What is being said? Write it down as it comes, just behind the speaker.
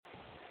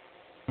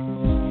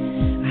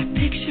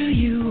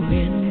you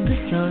in the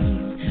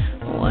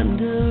sun,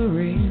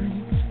 wondering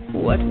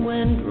what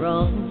went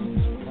wrong,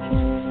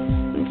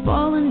 and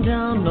falling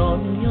down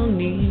on your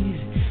knees,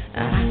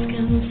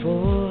 asking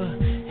for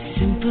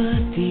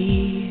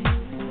sympathy,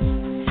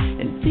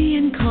 and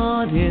being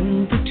caught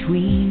in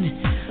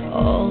between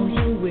all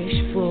you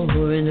wish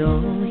for and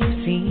all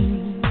you've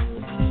seen,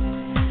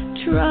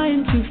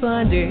 trying to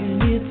find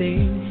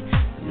anything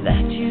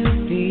that you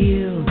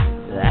feel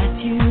that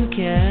you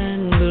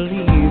can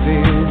believe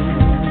in.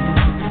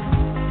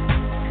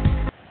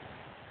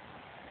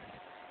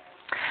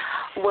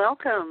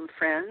 Welcome,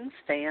 friends,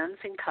 fans,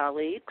 and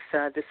colleagues.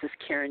 This is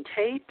Karen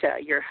Tate,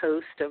 your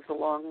host of the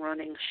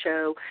long-running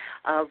show,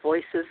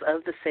 Voices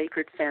of the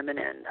Sacred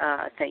Feminine.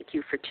 Thank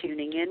you for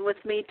tuning in with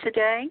me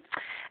today.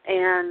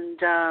 And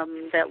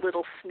that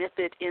little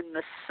snippet in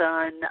the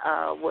sun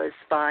was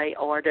by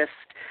artist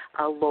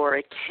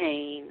Laura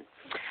Kane.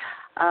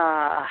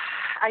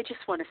 I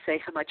just want to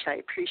say how much I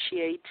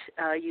appreciate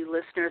you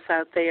listeners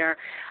out there.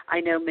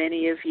 I know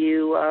many of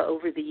you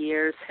over the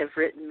years have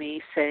written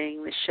me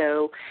saying the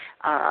show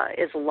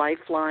is a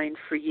lifeline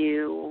for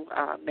you,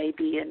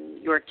 maybe in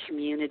your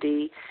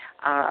community.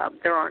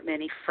 There aren't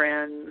many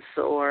friends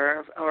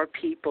or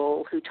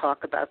people who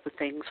talk about the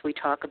things we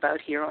talk about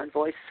here on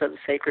Voices of the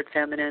Sacred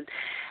Feminine.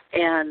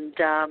 And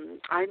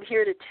I'm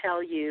here to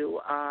tell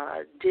you,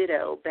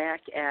 ditto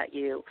back at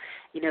you.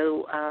 You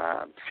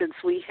know, since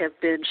we have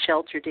been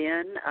sheltered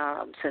in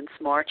since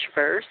March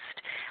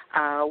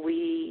 1st,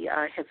 we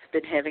have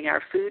been having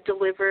our food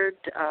delivered.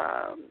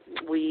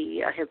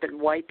 We have been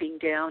wiping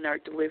down our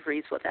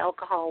deliveries with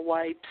alcohol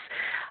wipes.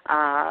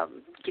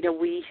 You know,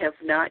 we have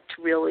not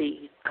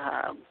really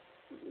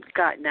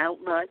gotten out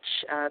much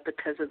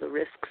because of the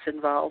risks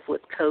involved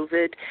with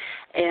COVID.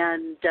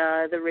 And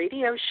the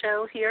radio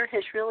show here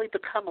has really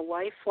become a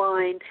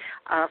lifeline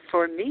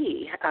for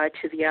me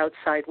to the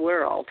outside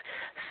world.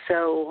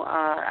 So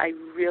I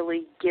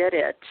really get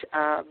it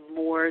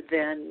more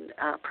than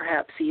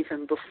perhaps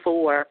even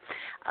before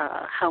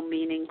how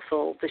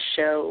meaningful the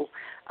show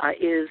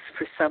is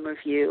for some of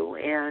you.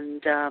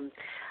 And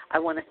I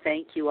want to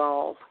thank you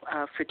all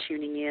for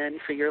tuning in,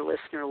 for your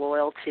listener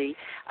loyalty.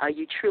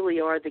 You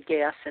truly are the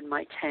gas in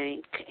my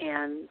tank,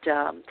 and,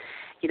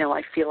 you know,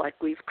 I feel like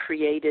we've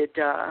created,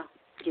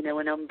 you know,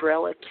 an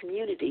umbrella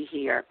community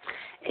here.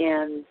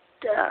 And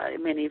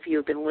many of you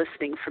have been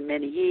listening for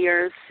many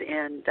years,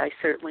 and I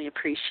certainly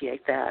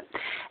appreciate that.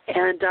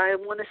 And I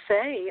want to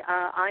say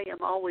I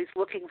am always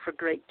looking for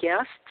great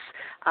guests.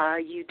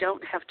 You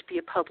don't have to be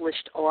a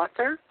published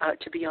author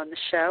to be on the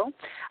show.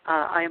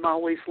 I am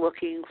always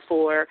looking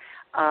for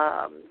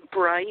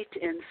bright,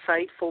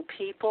 insightful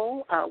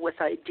people with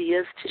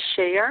ideas to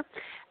share.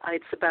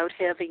 It's about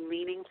having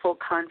meaningful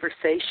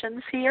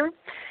conversations here.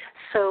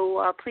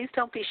 So please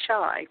don't be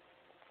shy.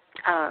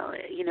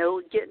 You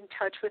know, get in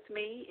touch with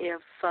me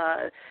if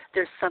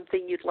there's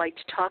something you'd like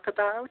to talk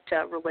about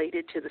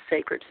related to the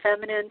sacred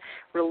feminine,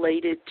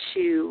 related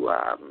to,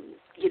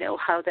 you know,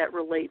 how that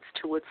relates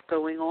to what's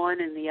going on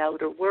in the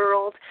outer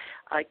world.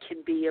 It can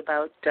be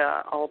about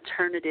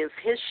alternative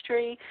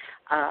history,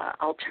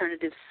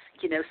 alternative,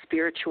 you know,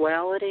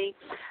 spirituality.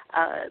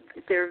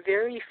 There are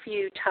very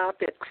few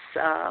topics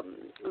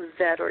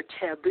that are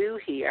taboo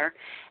here.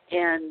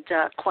 And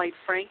quite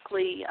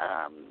frankly,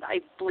 I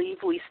believe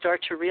we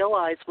start to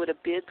realize what a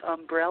big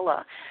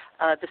umbrella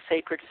the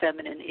sacred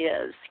feminine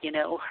is. You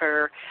know,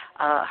 her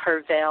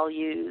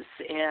values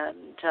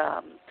and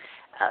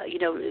you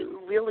know,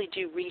 really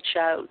do reach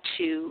out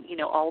to, you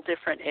know, all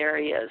different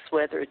areas,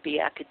 whether it be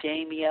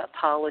academia,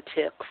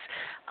 politics,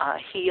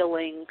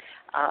 healing,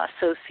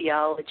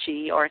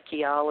 sociology,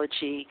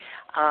 archaeology,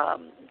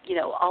 you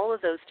know, all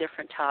of those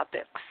different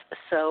topics.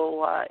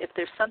 So if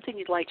there's something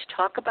you'd like to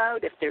talk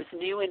about, if there's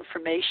new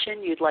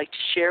information you'd like to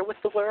share with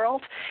the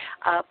world,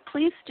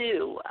 please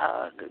do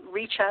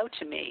reach out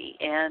to me,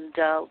 and,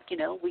 you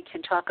know, we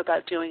can talk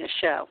about doing a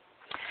show.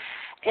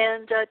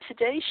 And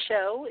today's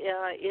show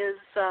is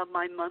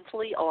my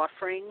monthly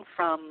offering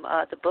from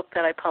the book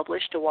that I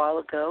published a while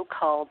ago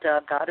called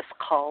Goddess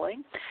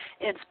Calling,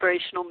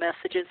 Inspirational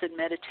Messages and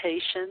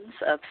Meditations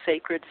of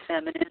Sacred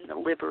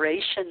Feminine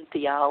Liberation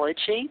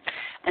Theology.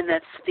 And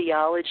that's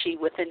theology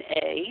with an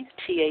A,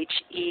 Thealogy.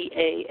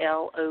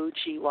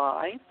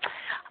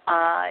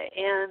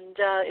 And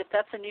if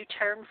that's a new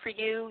term for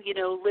you, you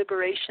know,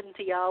 liberation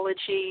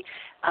theology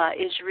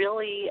is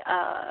really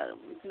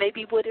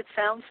maybe what it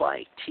sounds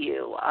like to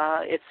you.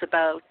 It's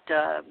about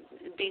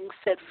being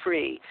set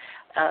free,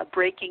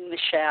 breaking the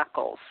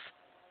shackles.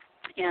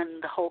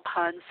 And the whole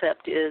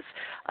concept is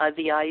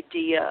the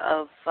idea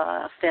of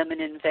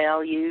feminine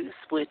values,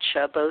 which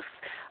both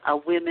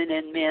women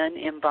and men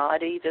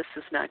embody. This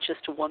is not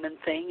just a woman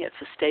thing. It's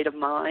a state of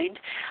mind.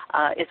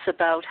 It's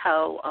about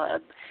how,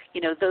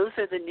 you know, those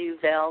are the new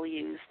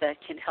values that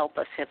can help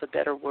us have a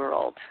better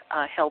world,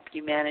 help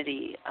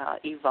humanity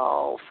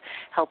evolve,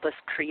 help us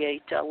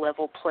create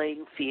level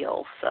playing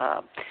fields,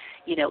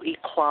 you know,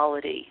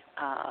 equality,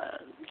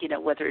 you know,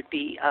 whether it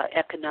be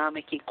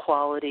economic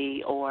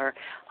equality or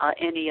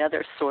any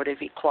other sort of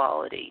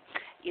equality.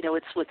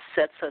 it's what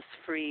sets us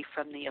free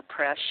from the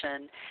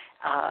oppression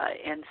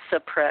and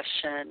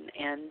suppression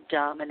and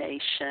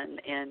domination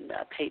in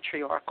a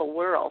patriarchal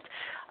world,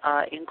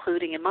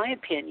 including, in my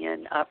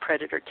opinion,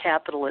 predator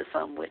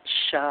capitalism, which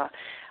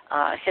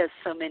has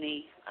so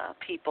many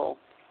people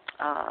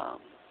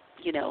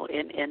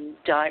in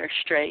dire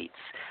straits,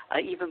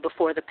 even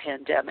before the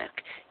pandemic.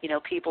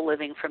 People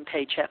living from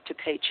paycheck to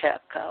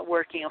paycheck,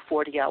 working a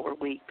 40-hour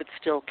week, but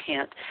still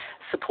can't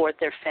support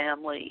their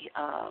family.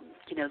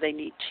 They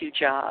need 2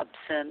 jobs,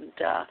 and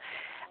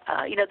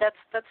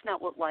that's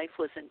not what life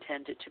was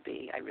intended to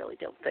be. I really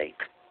don't think.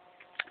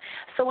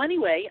 So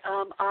anyway,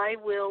 I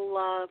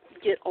will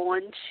get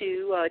on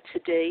to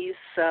today's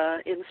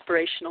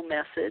inspirational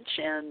message,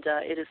 and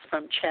it is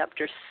from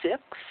Chapter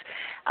 6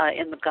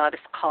 in the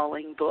Goddess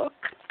Calling book,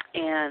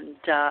 and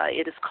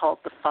it is called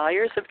The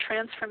Fires of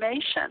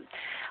Transformation,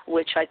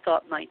 which I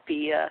thought might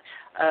be a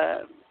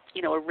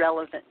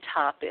relevant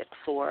topic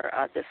for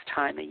this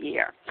time of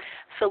year.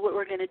 So what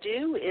we're going to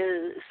do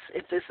is,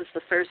 if this is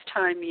the first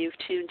time you've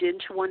tuned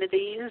into one of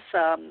these,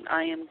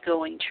 I am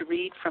going to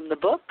read from the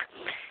book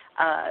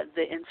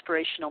the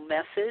inspirational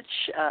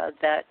message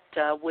that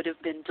would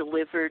have been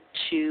delivered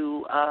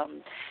to a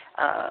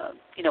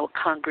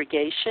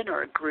congregation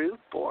or a group,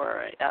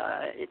 or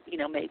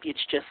maybe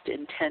it's just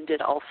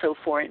intended also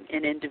for an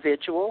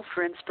individual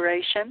for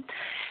inspiration.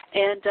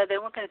 And then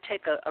we're going to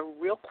take a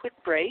real quick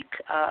break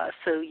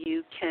so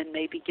you can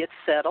maybe get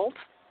settled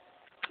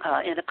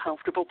in a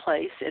comfortable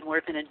place, and we're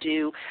going to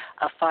do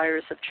a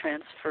Fires of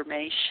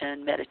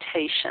Transformation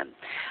meditation.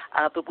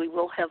 But we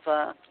will have,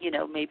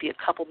 maybe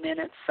a couple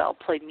minutes. I'll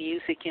play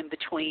music in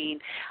between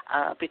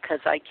because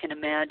I can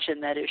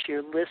imagine that as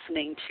you're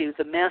listening to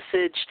the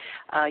message,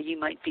 you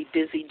might be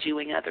busy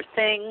doing other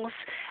things,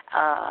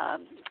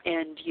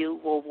 and you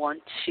will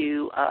want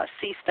to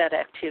cease that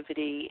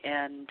activity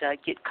and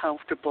get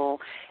comfortable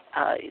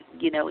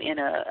in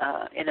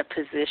a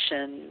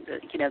position,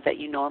 that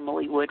you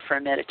normally would for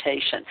a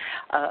meditation.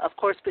 Of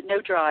course, but no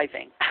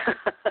driving.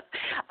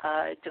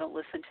 Don't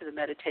listen to the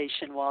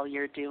meditation while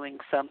you're doing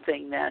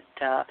something that,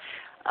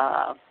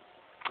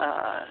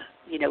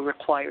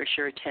 requires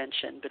your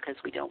attention, because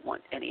we don't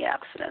want any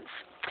accidents.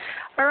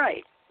 All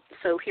right,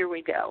 so here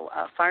we go.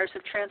 Fires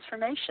of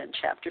Transformation,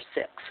 Chapter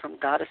 6, from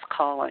Goddess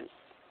Calling.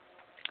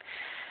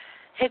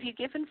 Have you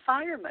given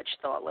fire much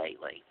thought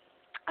lately?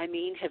 I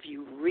mean, have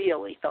you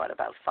really thought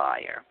about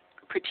fire,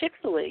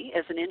 particularly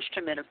as an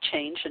instrument of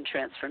change and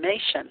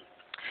transformation?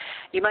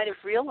 You might have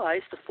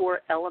realized the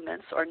 4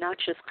 elements are not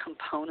just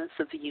components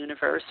of the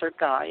universe or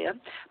Gaia,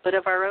 but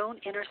of our own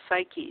inner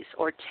psyches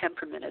or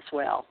temperament as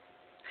well.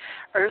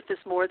 Earth is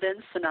more than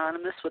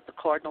synonymous with the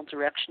cardinal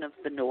direction of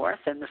the north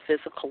and the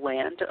physical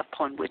land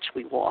upon which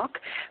we walk,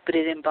 but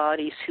it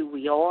embodies who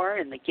we are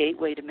and the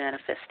gateway to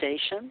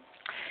manifestation.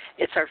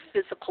 It's our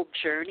physical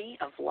journey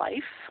of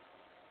life.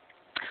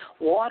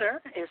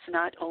 Water is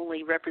not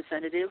only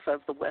representative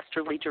of the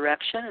westerly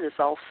direction, it is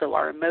also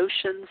our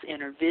emotions,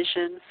 inner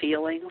vision,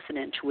 feelings, and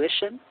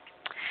intuition.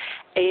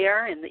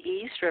 Air in the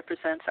east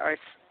represents our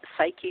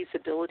psyche's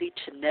ability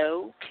to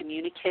know,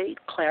 communicate,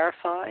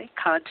 clarify,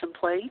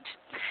 contemplate.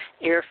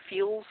 Air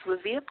fuels the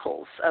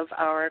vehicles of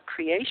our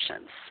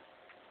creations.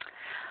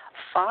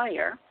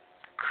 Fire,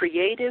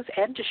 creative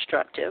and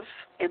destructive,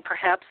 and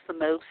perhaps the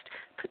most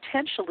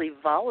potentially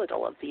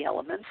volatile of the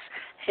elements,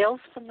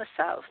 hails from the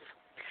south.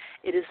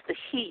 It is the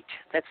heat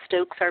that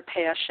stokes our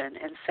passion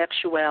and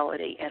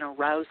sexuality and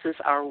arouses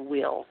our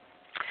will.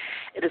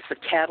 It is the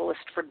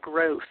catalyst for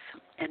growth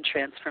and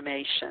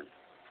transformation.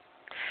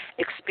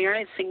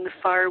 Experiencing the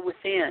fire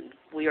within,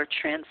 we are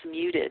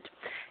transmuted,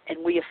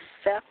 and we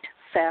affect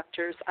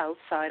factors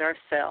outside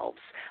ourselves,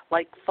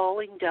 like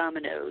falling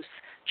dominoes,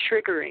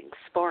 triggering,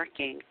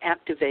 sparking,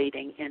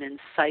 activating, and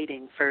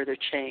inciting further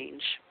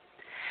change.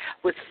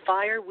 With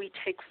fire, we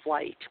take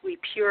flight, we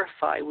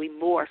purify, we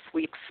morph,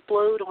 we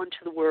explode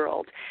onto the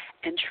world,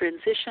 and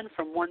transition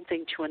from one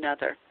thing to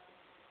another.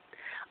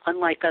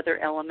 Unlike other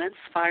elements,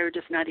 fire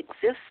does not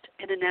exist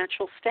in a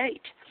natural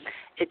state.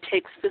 It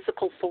takes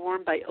physical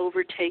form by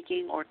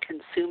overtaking or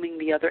consuming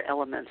the other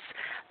elements.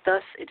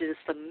 Thus, it is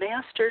the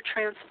master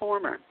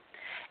transformer.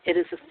 It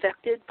is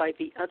affected by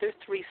the other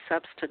 3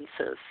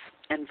 substances,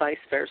 and vice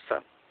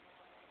versa.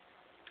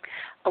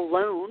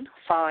 Alone,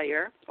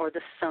 fire, or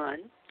the sun,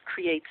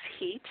 creates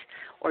heat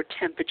or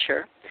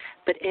temperature,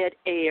 but add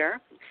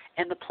air,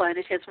 and the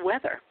planet has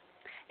weather.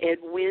 Add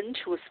wind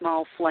to a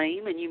small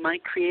flame, and you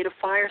might create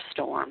a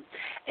firestorm.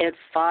 Add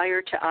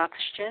fire to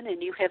oxygen,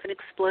 and you have an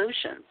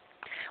explosion.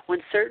 When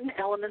certain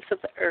elements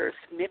of the earth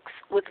mix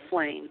with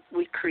flame,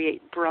 we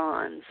create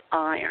bronze,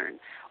 iron,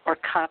 or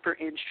copper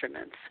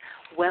instruments,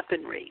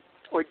 weaponry,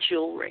 or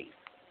jewelry.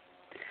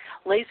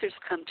 Lasers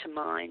come to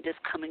mind as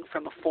coming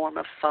from a form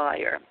of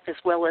fire, as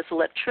well as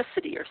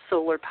electricity or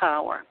solar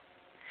power.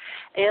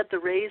 Add the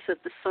rays of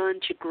the sun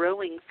to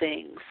growing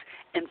things,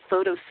 and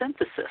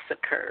photosynthesis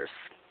occurs.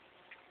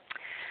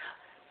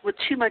 With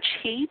too much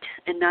heat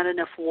and not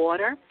enough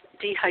water,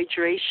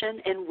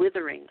 dehydration and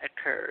withering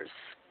occurs.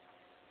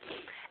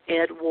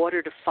 Add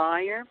water to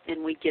fire,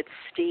 and we get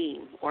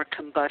steam or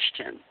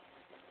combustion.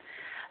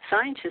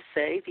 Scientists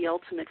say the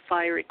ultimate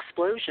fire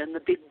explosion,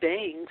 the Big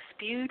Bang,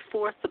 spewed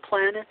forth the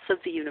planets of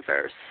the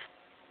universe.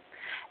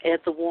 Add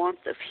the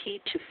warmth of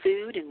heat to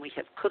food, and we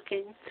have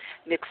cooking.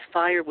 Mix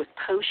fire with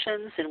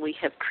potions, and we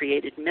have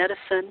created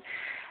medicine.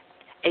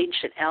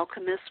 Ancient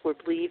alchemists were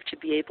believed to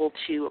be able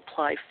to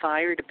apply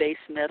fire to base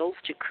metals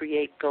to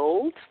create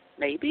gold,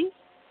 maybe.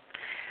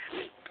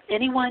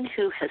 Anyone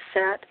who has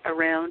sat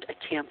around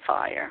a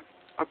campfire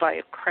or by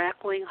a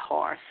crackling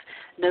hearth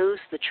knows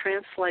the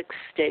trance-like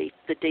state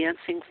the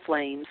dancing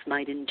flames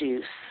might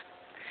induce.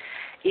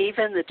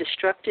 Even the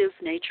destructive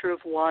nature of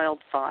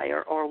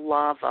wildfire or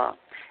lava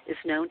is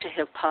known to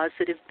have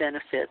positive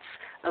benefits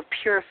of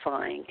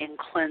purifying and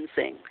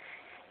cleansing,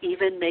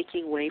 even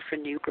making way for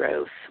new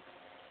growth.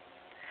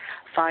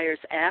 Fire's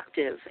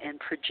active and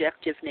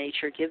projective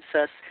nature gives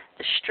us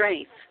the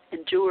strength,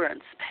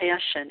 endurance,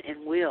 passion,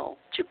 and will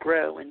to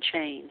grow and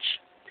change.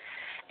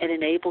 It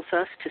enables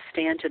us to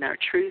stand in our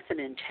truth and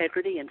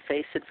integrity and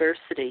face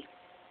adversity.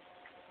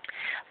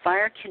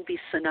 Fire can be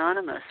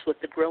synonymous with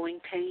the growing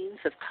pains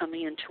of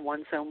coming into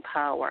one's own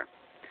power.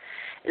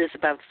 It is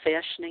about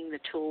fashioning the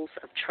tools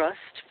of trust,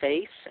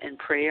 faith, and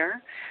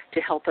prayer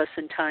to help us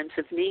in times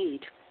of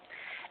need.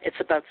 It's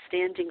about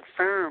standing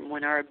firm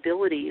when our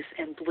abilities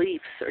and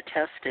beliefs are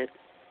tested.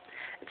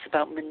 It's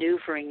about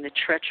maneuvering the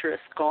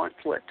treacherous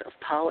gauntlet of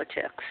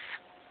politics.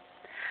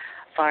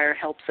 Fire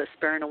helps us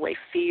burn away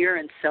fear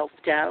and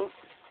self-doubt.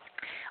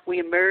 We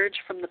emerge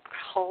from the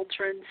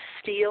cauldron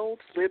steeled,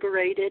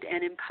 liberated,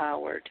 and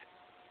empowered.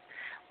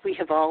 We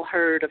have all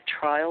heard of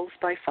trials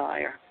by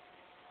fire.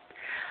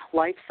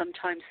 Life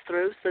sometimes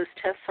throws those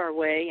tests our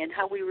way, and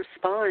how we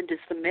respond is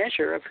the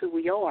measure of who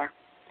we are.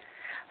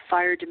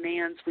 Fire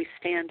demands we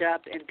stand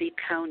up and be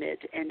counted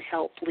and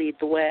help lead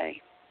the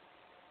way.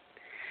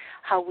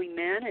 How we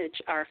manage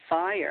our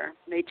fire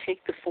may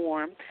take the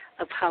form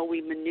of how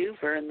we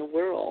maneuver in the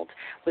world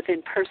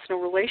within personal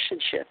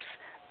relationships,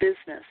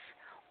 business,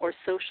 or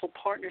social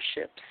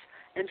partnerships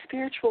and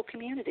spiritual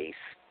communities.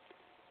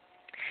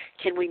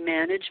 Can we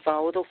manage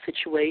volatile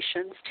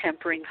situations,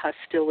 tempering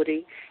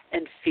hostility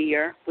and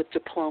fear with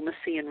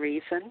diplomacy and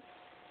reason?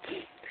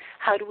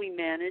 How do we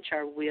manage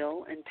our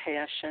will and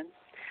passion,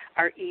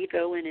 our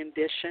ego and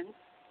ambition?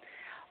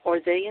 Are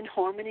they in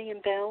harmony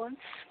and balance?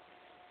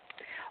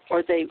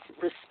 Are they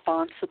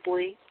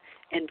responsibly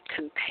and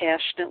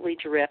compassionately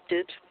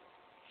directed?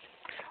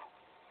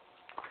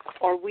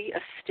 Are we a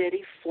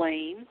steady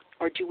flame,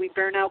 or do we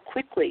burn out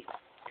quickly?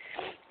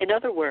 In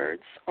other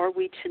words, are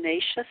we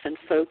tenacious and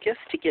focused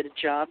to get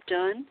a job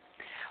done,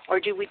 or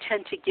do we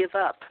tend to give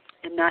up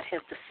and not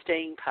have the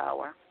staying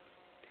power?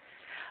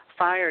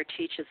 Fire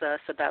teaches us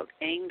about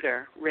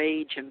anger,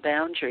 rage, and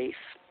boundaries.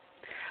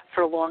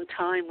 For a long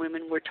time,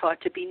 women were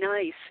taught to be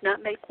nice,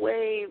 not make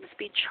waves,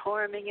 be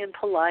charming and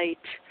polite.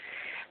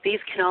 These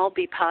can all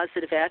be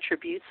positive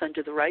attributes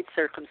under the right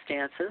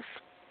circumstances.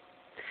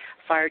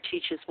 Fire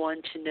teaches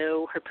one to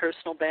know her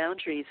personal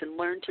boundaries and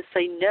learn to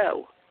say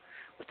no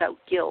without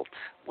guilt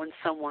when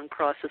someone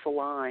crosses a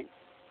line.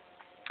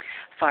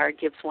 Fire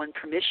gives one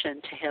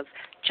permission to have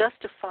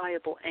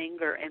justifiable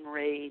anger and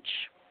rage.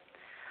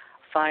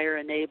 Fire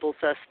enables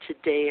us to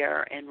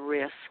dare and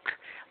risk,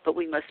 but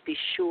we must be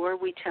sure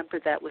we temper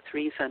that with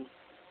reason.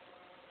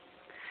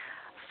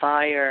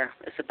 Fire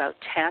is about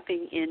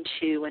tapping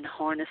into and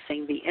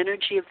harnessing the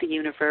energy of the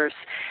universe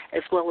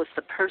as well as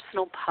the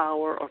personal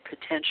power or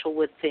potential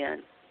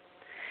within.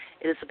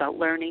 It is about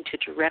learning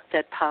to direct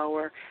that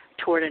power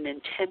toward an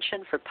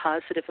intention for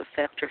positive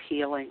effect or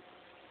healing.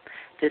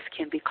 This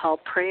can be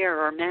called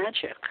prayer or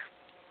magic.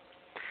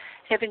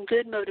 Having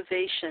good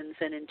motivations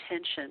and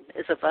intention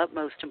is of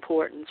utmost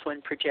importance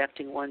when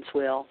projecting one's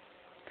will.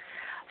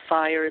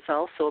 Fire is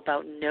also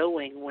about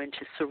knowing when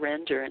to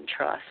surrender and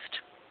trust.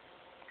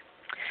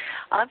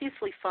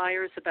 Obviously,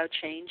 fire is about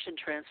change and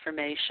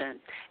transformation.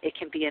 It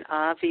can be an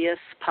obvious,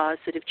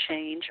 positive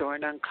change or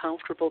an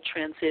uncomfortable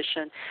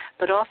transition,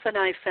 but often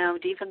I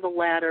found even the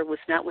latter was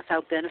not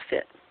without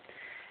benefit.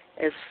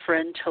 As a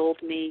friend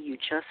told me, you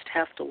just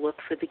have to look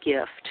for the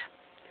gift.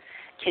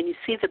 Can you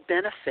see the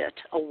benefit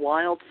a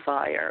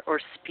wildfire or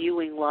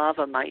spewing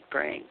lava might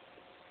bring?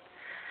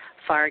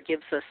 Fire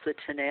gives us the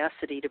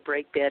tenacity to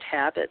break bad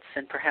habits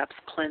and perhaps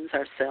cleanse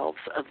ourselves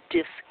of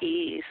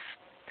dis-ease.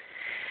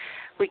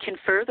 We can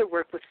further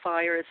work with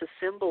fire as a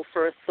symbol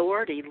for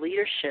authority,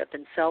 leadership,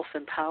 and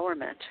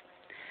self-empowerment.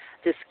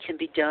 This can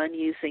be done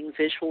using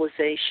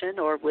visualization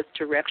or with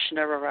direction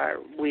of our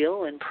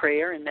will in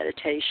prayer and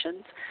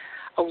meditation,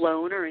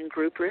 alone or in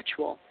group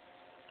ritual.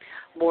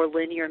 More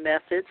linear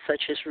methods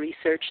such as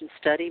research and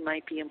study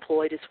might be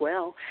employed as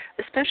well,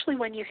 especially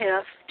when you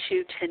have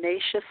to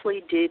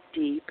tenaciously dig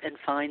deep and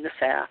find the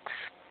facts.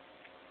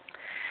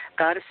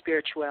 Goddess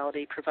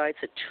spirituality provides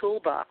a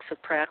toolbox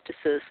of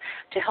practices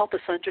to help us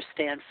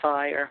understand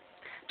fire,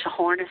 to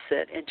harness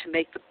it, and to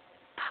make the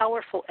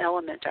powerful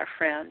element our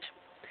friend.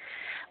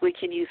 We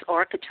can use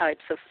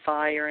archetypes of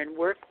fire and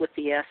work with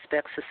the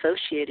aspects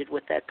associated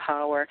with that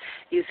power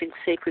using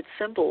sacred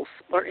symbols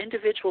or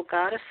individual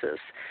goddesses,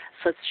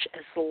 such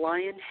as the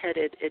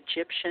lion-headed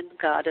Egyptian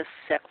goddess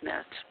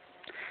Sekhmet.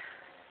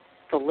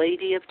 The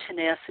Lady of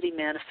Tenacity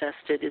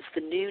Manifested is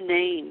the new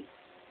name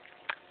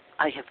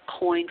I have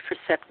coined for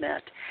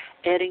Sekhmet,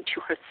 adding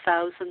to her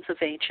thousands of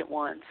ancient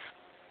ones.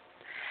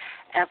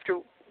 After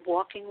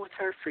walking with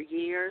her for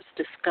years,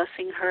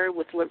 discussing her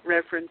with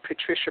Reverend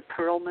Patricia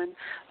Perlman,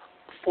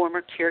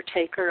 former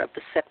caretaker of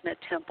the Sekhmet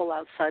Temple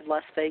outside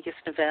Las Vegas,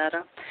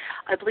 Nevada,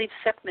 I believe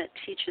Sekhmet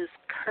teaches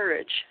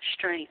courage,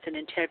 strength, and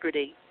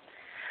integrity.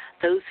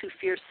 Those who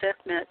fear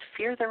Sekhmet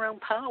fear their own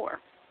power.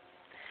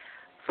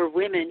 For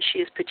women, she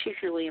is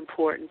particularly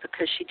important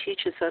because she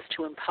teaches us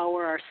to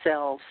empower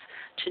ourselves,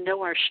 to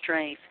know our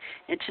strength,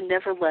 and to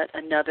never let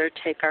another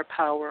take our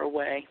power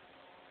away.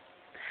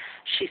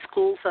 She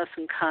schools us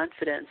in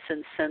confidence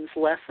and sends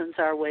lessons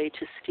our way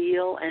to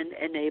steal and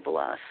enable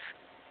us.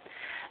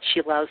 She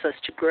allows us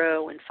to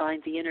grow and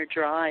find the inner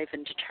drive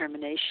and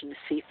determination to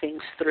see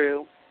things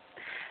through.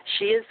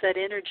 She is that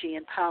energy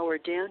and power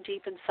down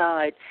deep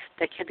inside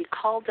that can be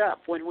called up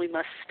when we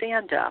must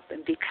stand up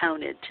and be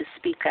counted to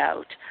speak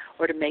out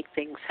or to make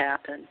things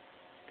happen.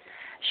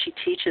 She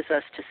teaches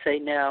us to say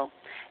no,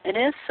 and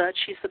as such,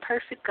 she's the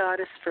perfect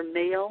goddess for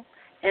male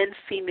and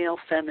female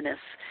feminists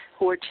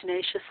who are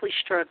tenaciously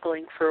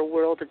struggling for a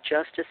world of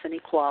justice and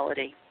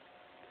equality.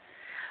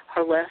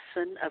 Her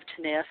lesson of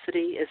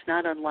tenacity is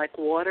not unlike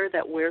water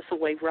that wears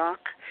away rock,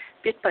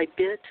 bit by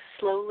bit,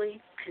 slowly,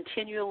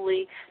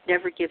 continually,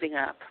 never giving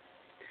up.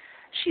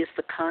 She is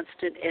the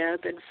constant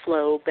ebb and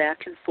flow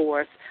back and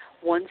forth,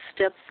 one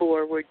step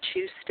forward,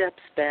 two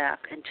steps back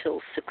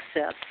until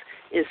success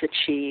is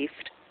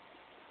achieved.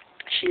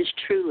 She is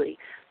truly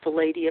the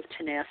Lady of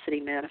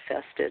Tenacity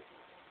Manifested.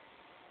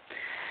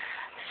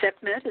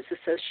 Sekhmet is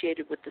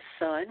associated with the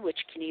sun, which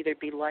can either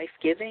be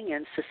life-giving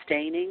and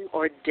sustaining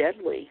or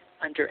deadly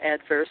under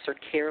adverse or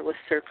careless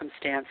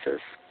circumstances.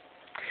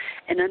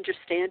 In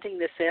understanding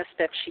this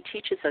aspect, she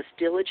teaches us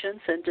diligence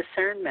and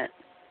discernment.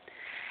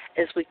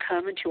 As we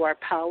come into our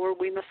power,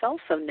 we must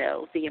also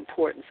know the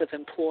importance of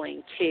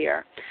employing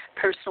care,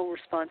 personal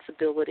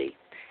responsibility,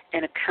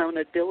 and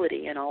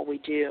accountability in all we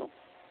do.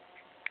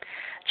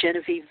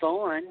 Genevieve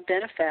Vaughn,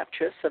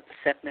 benefactress of the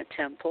Sekhmet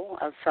Temple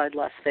outside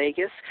Las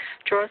Vegas,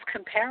 draws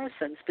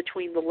comparisons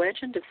between the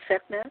legend of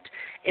Sekhmet,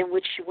 in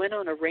which she went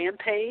on a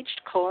rampage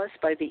caused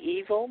by the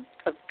evil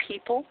of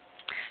people,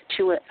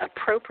 to an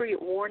appropriate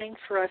warning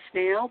for us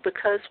now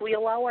because we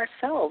allow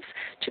ourselves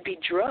to be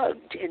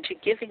drugged into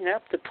giving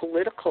up the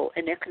political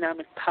and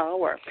economic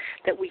power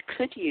that we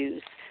could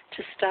use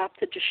to stop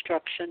the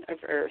destruction of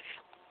Earth.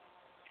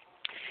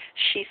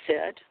 She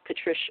said,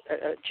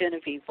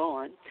 Genevieve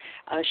Vaughn,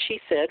 she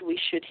said we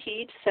should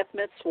heed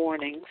Sekhmet's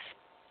warnings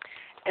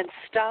and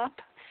stop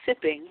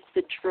sipping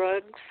the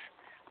drugs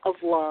of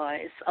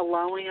lies,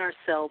 allowing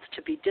ourselves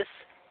to be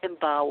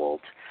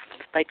disemboweled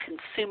by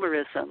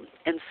consumerism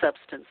and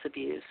substance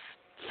abuse.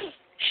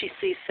 She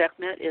sees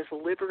Sekhmet as a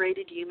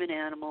liberated human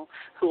animal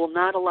who will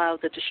not allow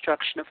the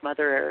destruction of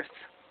Mother Earth.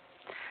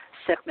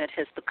 Sekhmet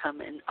has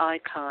become an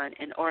icon,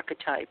 an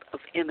archetype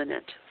of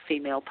imminent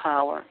female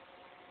power.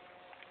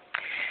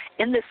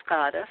 In this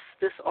goddess,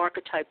 this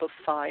archetype of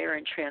fire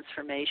and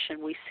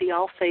transformation, we see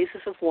all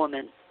phases of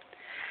woman.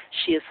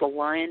 She is the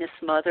lioness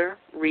mother,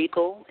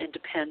 regal,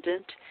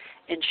 independent,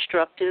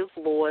 instructive,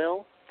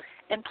 loyal,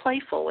 and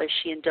playful as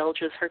she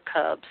indulges her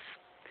cubs.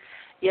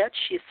 Yet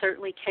she is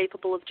certainly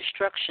capable of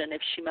destruction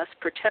if she must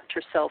protect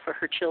herself or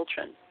her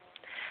children.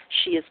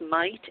 She is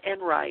might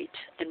and right,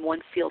 and one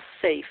feels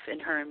safe in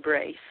her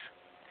embrace.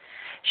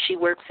 She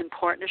works in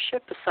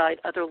partnership beside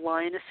other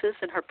lionesses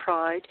in her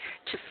pride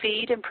to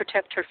feed and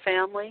protect her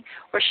family,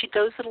 or she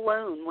goes it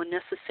alone when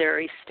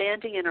necessary,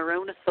 standing in her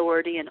own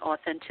authority and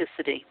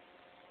authenticity.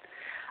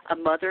 A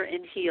mother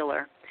and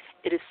healer,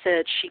 it is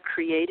said she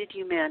created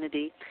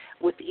humanity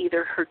with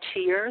either her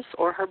tears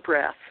or her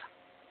breath.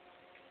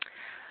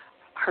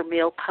 Her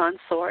male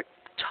consort,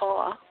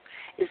 Ta,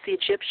 is the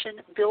Egyptian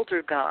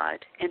builder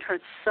god, and her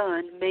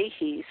son,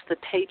 Mehes, the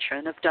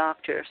patron of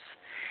doctors.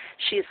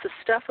 She is the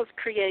stuff of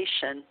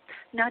creation,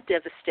 not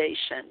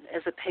devastation,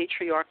 as a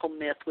patriarchal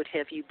myth would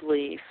have you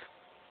believe.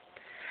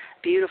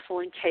 Beautiful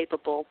and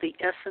capable, the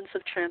essence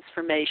of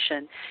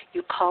transformation,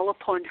 you call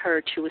upon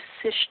her to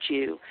assist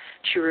you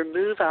to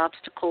remove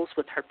obstacles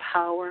with her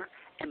power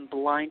and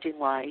blinding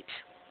light.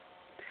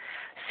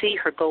 See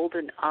her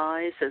golden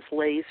eyes as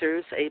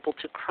lasers able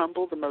to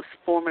crumble the most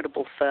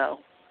formidable foe.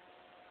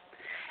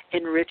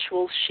 In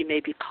rituals, she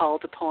may be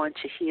called upon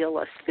to heal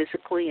us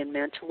physically and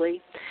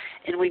mentally,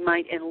 and we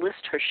might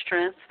enlist her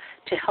strength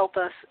to help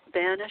us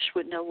banish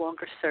what no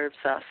longer serves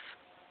us.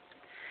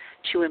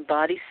 To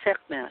embody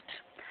Sekhmet,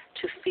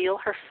 to feel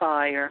her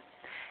fire,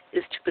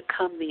 is to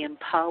become the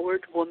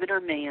empowered woman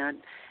or man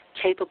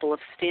capable of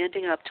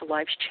standing up to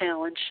life's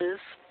challenges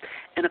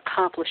and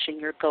accomplishing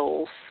your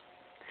goals.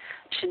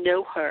 To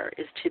know her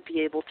is to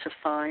be able to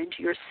find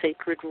your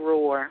sacred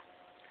roar,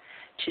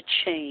 to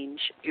change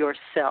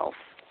yourself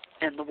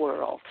and the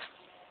world.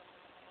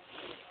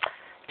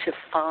 to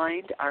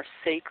find our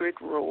sacred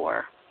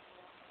roar.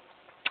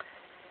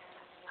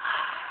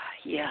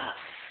 Yes,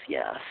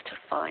 yes, to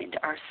find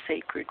our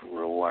sacred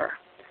roar.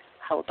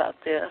 How about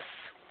this?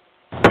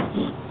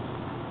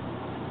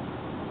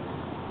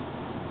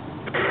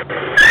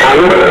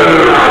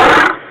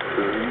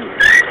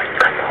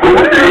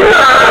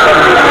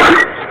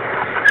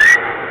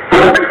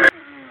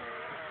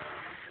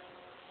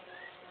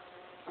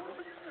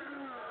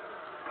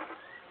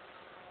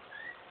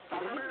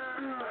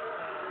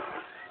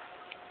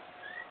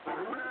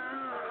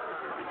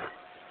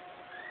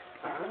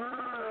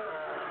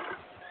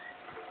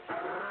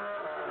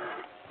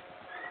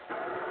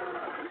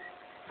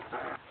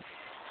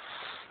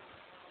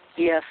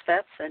 Yes,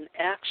 that's an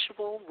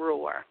actual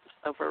roar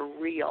of a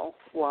real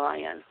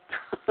lion.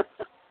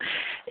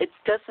 It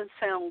doesn't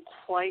sound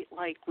quite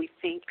like we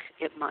think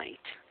it might.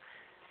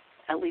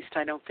 At least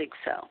I don't think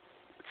so.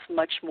 It's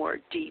much more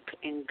deep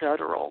and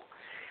guttural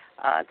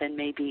than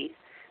maybe,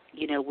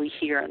 we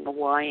hear in The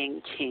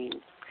Lion King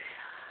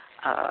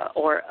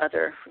or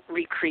other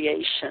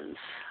recreations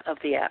of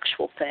the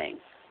actual thing.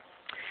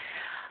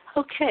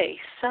 Okay,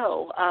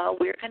 so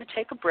we're going to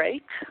take a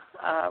break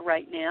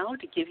right now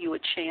to give you a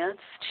chance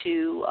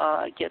to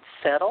get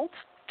settled.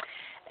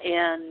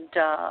 And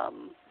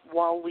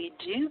while we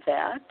do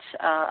that,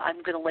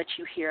 I'm going to let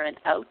you hear an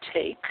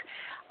outtake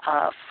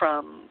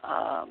from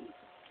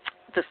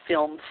the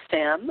film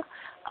STEM,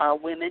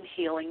 Women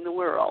Healing the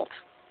World.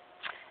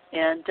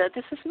 And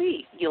this is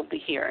me you'll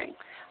be hearing.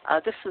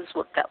 This is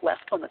what got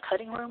left on the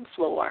cutting room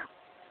floor.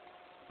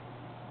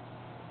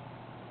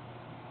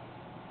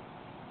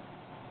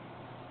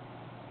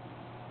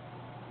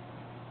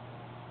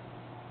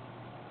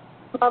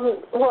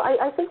 Well,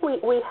 I think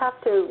we have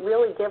to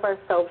really give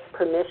ourselves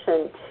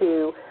permission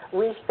to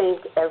rethink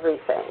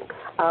everything.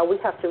 We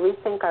have to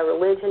rethink our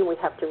religion. We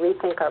have to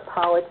rethink our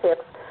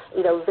politics.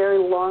 Very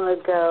long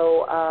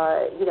ago,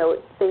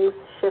 things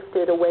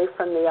shifted away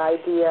from the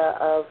idea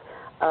of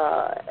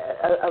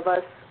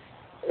us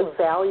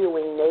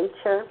valuing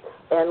nature.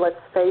 And let's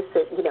face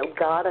it,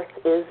 Goddess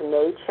is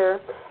nature.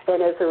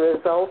 And as a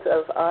result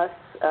of us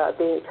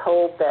being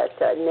told that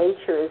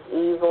nature is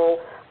evil,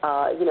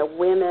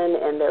 women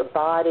and their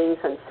bodies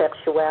and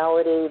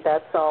sexuality,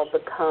 that's all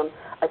become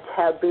a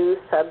taboo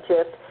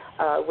subject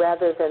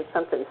rather than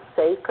something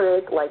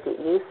sacred like it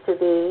used to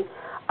be.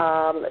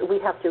 We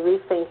have to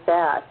rethink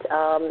that.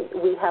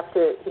 We have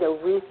to,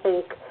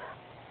 rethink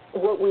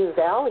what we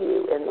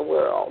value in the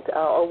world.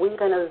 Are we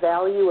going to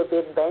value a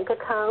big bank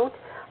account,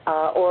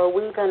 or are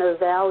we going to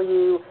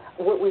value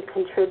what we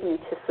contribute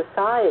to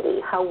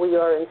society, how we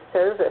are in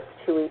service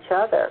to each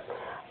other?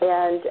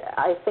 And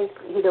I think,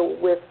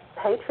 with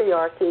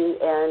patriarchy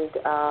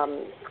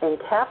and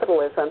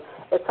capitalism,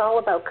 it's all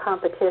about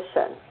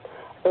competition.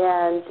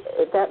 And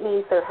that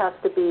means there has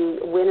to be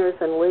winners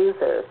and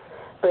losers.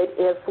 But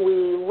if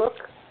we look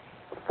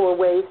for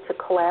ways to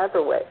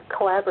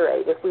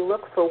collaborate, if we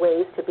look for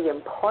ways to be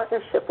in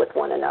partnership with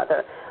one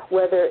another,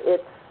 whether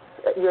it's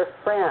your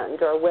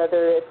friend or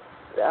whether it's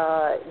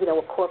a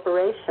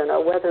corporation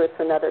or whether it's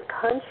another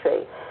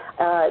country,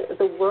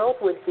 the world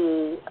would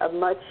be a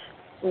much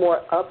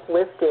more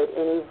uplifted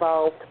and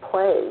evolved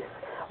place,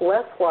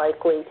 less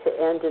likely to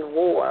end in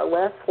war,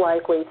 less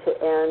likely to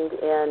end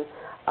in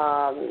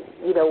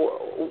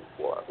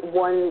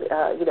one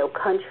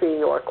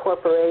country or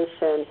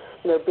corporation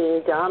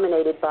being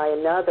dominated by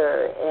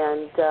another,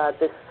 and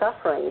the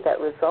suffering that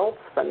results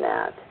from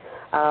that.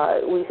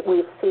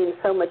 We've seen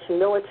so much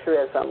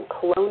militarism,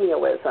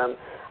 colonialism,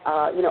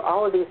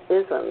 all of these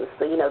isms,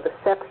 the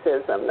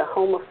sexism, the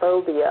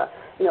homophobia,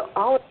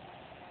 all of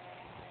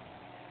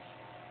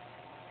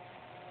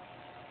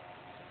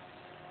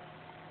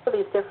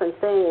these different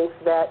things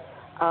that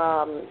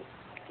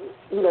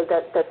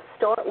that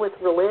start with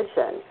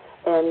religion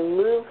and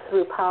move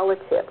through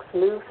politics,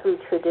 move through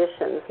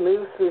traditions,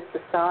 move through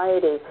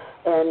society,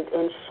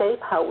 and shape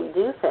how we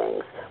do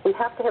things. We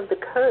have to have the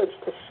courage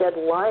to shed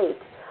light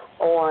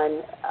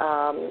on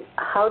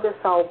how this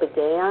all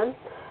began,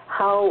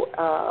 how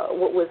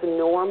what was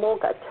normal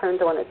got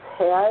turned on its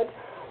head,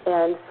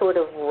 and sort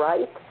of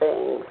right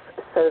things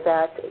so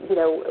that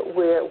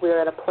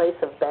we're in a place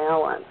of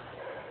balance.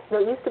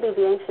 It used to be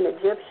the ancient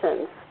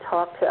Egyptians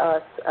talked to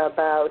us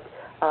about,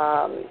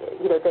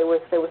 they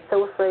were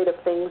so afraid of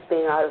things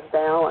being out of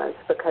balance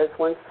because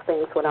once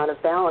things went out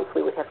of balance,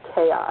 we would have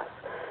chaos.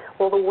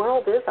 Well, the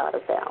world is out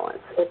of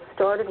balance. It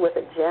started with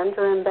a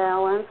gender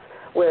imbalance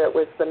where it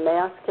was the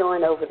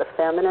masculine over the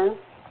feminine,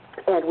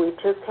 and we've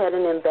just had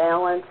an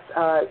imbalance,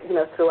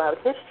 throughout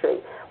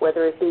history,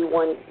 whether it be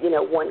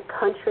one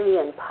country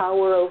and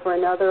power over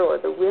another, or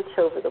the rich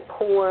over the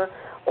poor,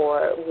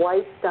 or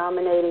whites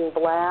dominating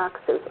blacks.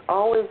 There's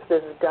always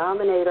this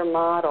dominator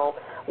model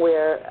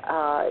where,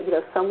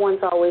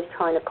 someone's always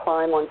trying to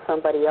climb on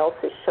somebody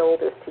else's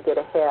shoulders to get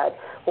ahead.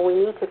 Well, we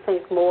need to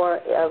think more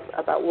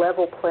about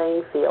level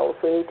playing fields.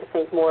 We need to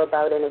think more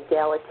about an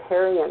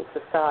egalitarian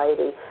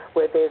society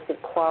where there's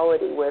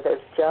equality, where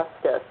there's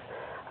justice.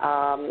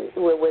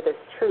 where there's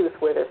truth,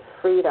 where there's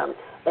freedom.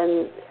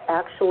 And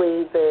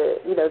actually,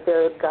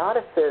 there are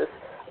goddesses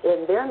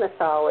in their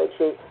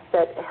mythology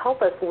that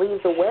help us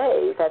lead the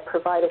way, that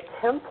provide a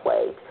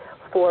template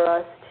for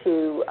us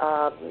to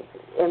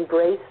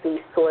embrace these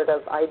sort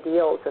of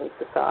ideals in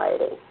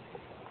society.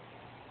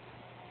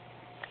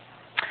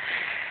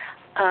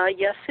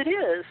 Yes, it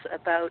is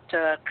about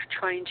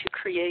trying to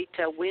create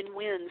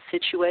win-win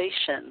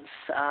situations.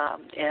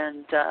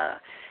 And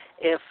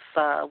if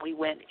we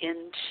went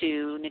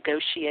into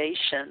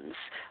negotiations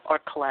or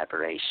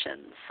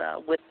collaborations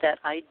with that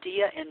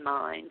idea in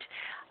mind,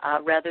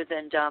 rather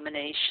than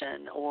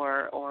domination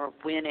or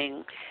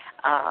winning,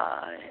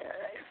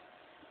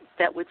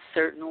 that would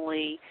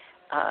certainly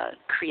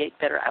create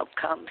better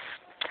outcomes.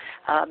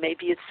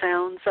 Maybe it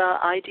sounds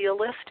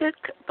idealistic,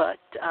 but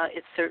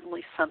it's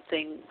certainly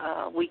something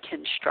we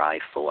can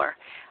strive for.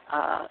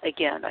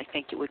 Again, I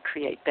think it would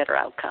create better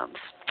outcomes.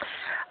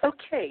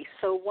 Okay,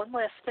 so one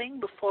last thing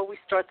before we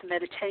start the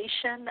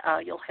meditation.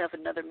 You'll have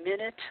another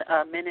minute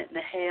and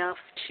a half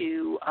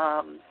to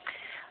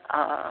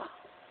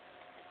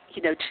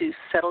to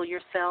settle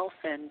yourself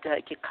and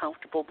get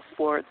comfortable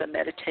before the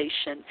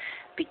meditation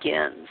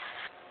begins.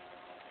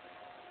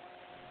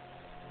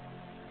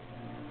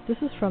 This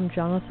is from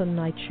Jonathan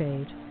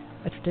Nightshade,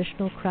 a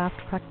traditional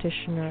craft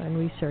practitioner and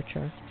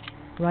researcher,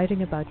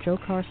 writing about Joe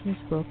Carson's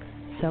book,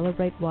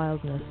 Celebrate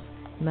Wildness,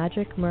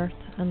 Magic, Mirth,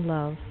 and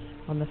Love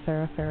on the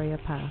Feraferia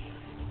Path.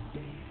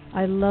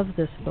 I love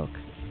this book,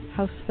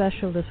 how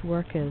special this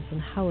work is, and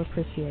how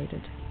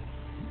appreciated.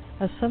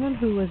 As someone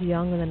who was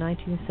young in the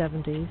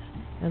 1970s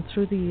and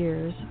through the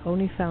years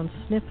only found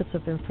snippets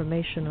of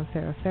information on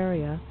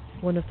Feraferia,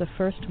 one of the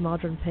first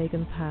modern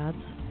pagan paths,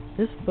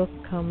 this book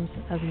comes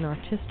as an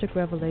artistic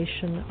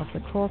revelation of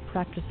the core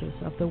practices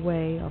of the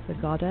way of the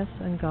goddess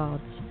and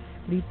gods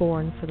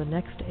reborn for the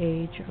next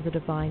age of the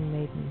Divine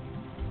Maiden.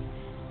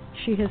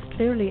 She has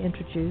clearly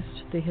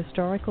introduced the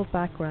historical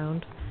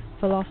background,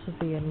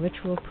 philosophy, and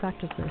ritual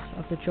practices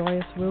of the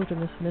joyous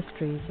wilderness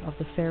mysteries of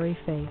the fairy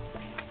faith,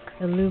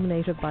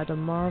 illuminated by the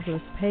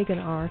marvelous pagan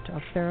art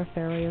of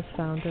Feraferia's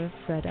founder,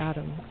 Fred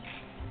Adams.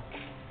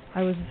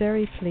 I was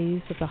very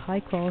pleased that the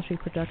high-quality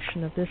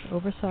production of this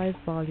oversized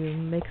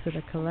volume makes it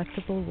a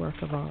collectible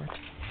work of art,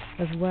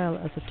 as well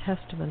as a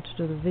testament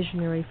to the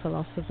visionary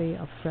philosophy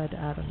of Fred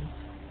Adams.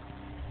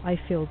 I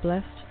feel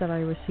blessed that I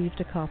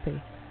received a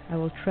copy. I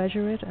will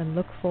treasure it and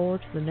look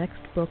forward to the next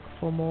book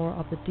for more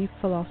of the deep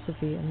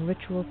philosophy and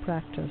ritual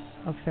practice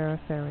of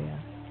Feraferia.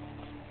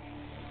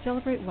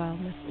 Celebrate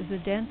Wildness is a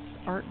dense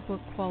art book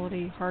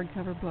quality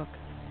hardcover book.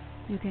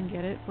 You can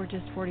get it for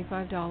just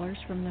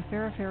 $45 from the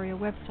Feraferia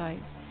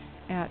website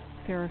at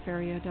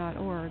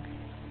feraferia.org.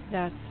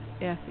 That's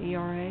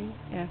FERAFERIA.org.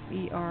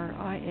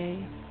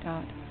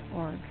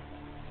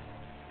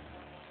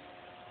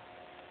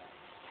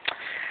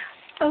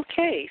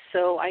 Okay,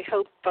 so I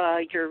hope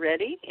you're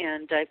ready,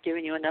 and I've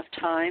given you enough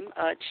time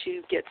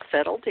to get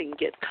settled and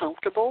get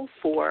comfortable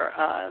for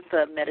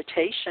the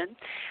meditation,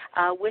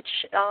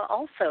 which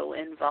also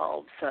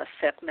involves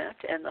Sekhmet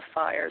and the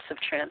fires of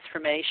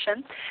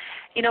transformation.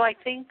 You know, I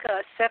think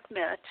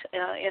Sekhmet,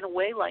 in a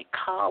way like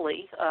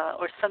Kali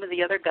or some of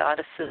the other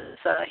goddesses,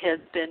 has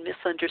been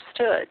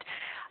misunderstood.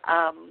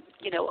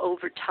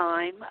 Over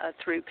time,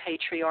 through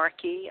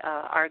patriarchy,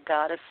 our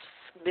goddess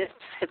myths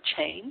have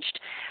changed.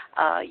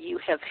 You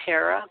have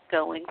Hera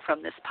going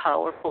from this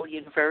powerful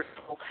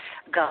universal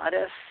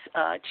goddess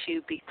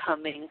to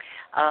becoming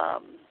a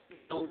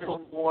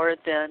little more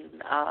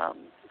than a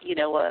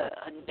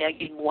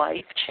nagging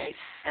wife chasing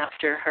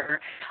after her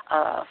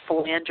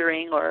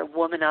philandering or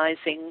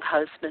womanizing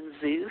husband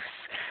Zeus.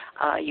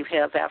 You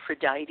have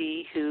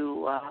Aphrodite,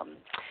 who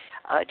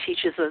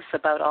teaches us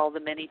about all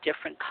the many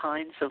different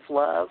kinds of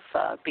love,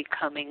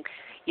 becoming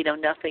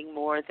nothing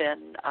more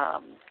than a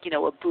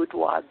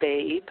boudoir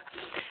babe.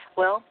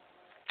 Well,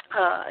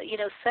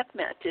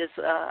 Sekhmet is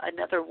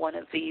another one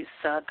of these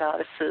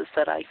goddesses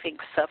that I think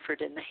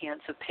suffered in the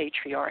hands of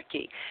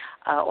patriarchy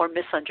or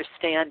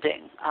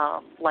misunderstanding,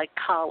 like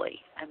Kali.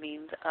 I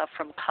mean,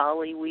 from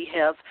Kali we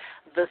have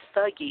the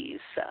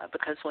Thuggis,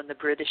 because when the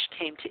British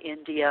came to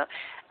India,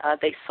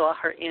 they saw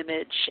her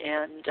image,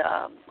 and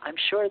I'm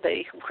sure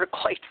they were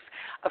quite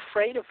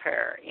afraid of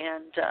her.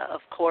 And,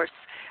 of course,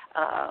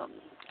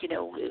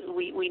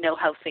 we know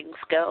how things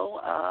go.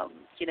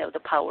 The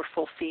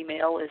powerful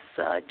female is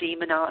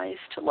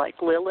demonized,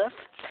 like Lilith.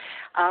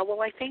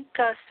 Well, I think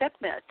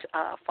Sekhmet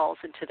falls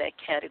into that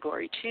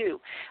category, too.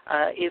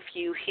 If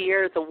you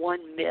hear the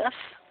one myth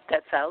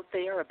that's out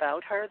there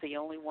about her, the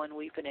only one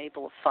we've been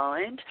able to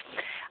find,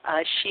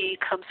 she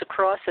comes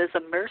across as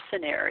a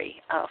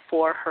mercenary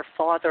for her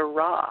father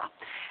Ra.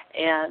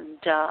 And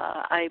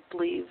I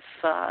believe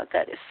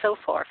that is so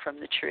far from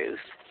the truth.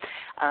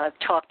 I've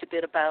talked a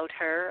bit about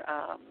her,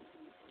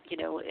 in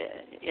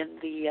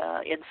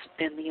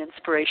the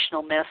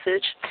inspirational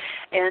message,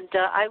 and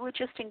I would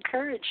just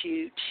encourage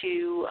you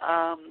to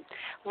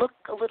look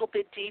a little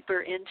bit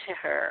deeper into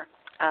her.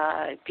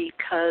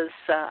 Because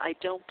I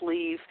don't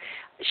believe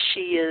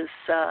she is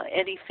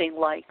anything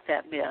like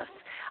that myth.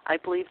 I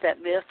believe that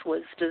myth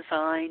was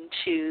designed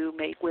to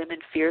make women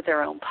fear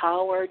their own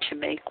power, to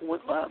make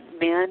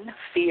men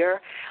fear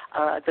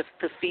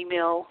the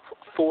female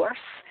force,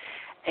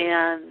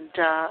 and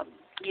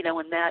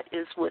and that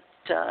is what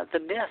the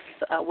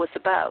myth was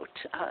about.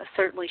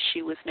 Certainly,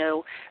 she was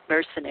no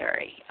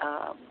mercenary.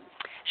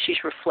 She's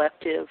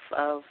reflective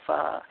of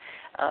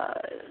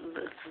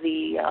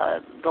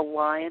the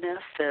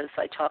lioness, as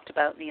I talked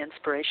about in the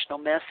inspirational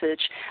message.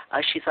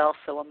 She's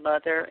also a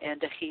mother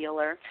and a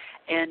healer,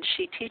 and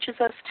she teaches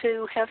us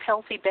to have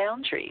healthy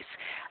boundaries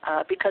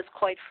because,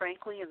 quite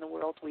frankly, in the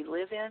world we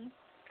live in,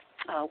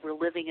 we're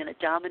living in a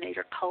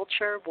dominator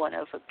culture, one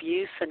of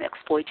abuse and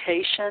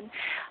exploitation,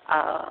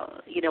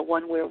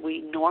 one where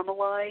we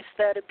normalize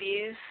that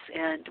abuse,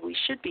 and we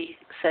should be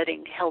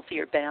setting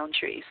healthier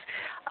boundaries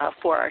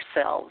for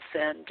ourselves.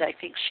 And I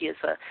think she is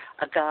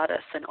a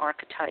goddess, an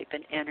archetype,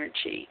 an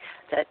energy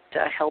that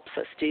helps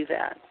us do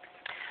that.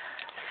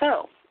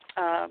 So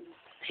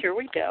here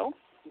we go.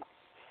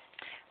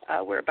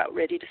 We're about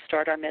ready to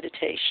start our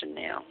meditation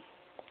now.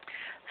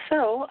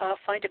 So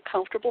find a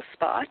comfortable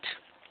spot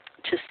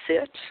to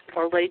sit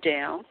or lay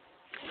down.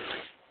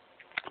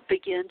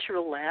 Begin to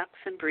relax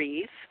and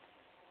breathe.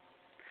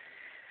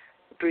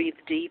 Breathe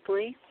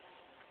deeply,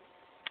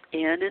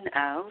 in and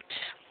out,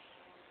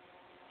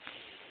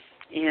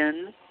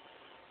 in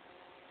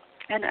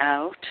and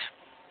out.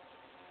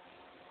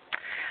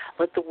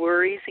 Let the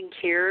worries and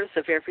cares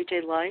of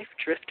everyday life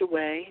drift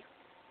away.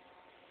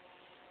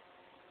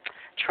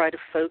 Try to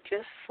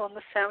focus on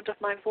the sound of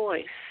my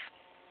voice.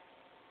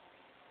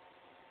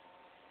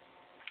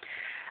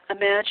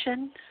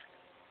 Imagine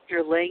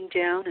you're laying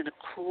down in a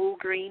cool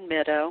green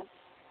meadow.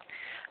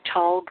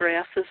 Tall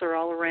grasses are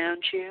all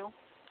around you.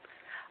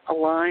 A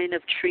line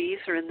of trees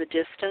are in the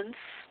distance.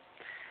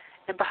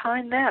 And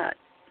behind that,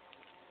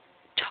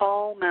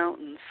 tall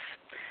mountains,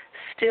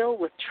 still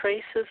with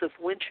traces of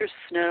winter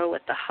snow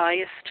at the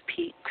highest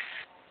peaks.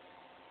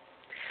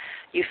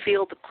 You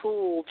feel the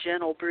cool,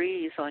 gentle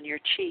breeze on your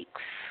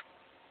cheeks,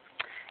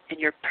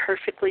 and you're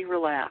perfectly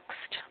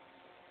relaxed.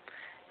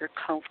 You're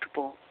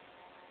comfortable.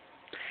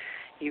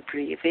 You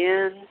breathe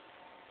in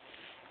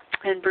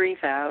and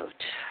breathe out.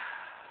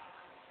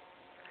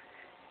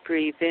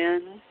 Breathe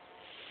in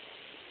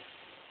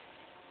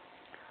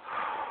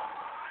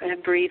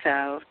and breathe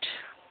out.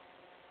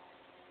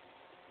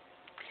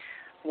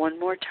 One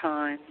more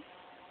time.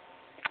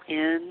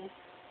 In,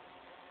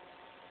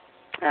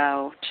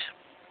 out.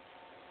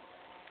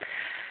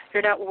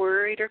 You're not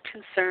worried or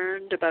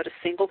concerned about a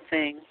single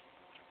thing.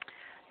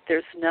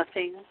 There's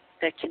nothing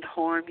that can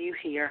harm you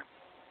here.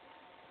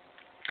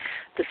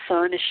 The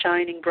sun is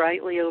shining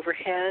brightly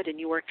overhead, and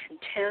you are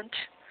content,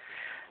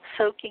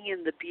 soaking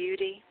in the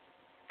beauty,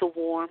 the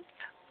warmth,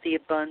 the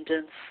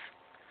abundance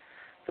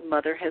the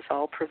Mother has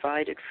all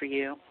provided for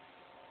you.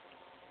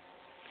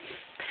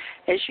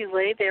 As you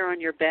lay there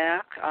on your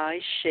back,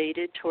 eyes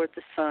shaded toward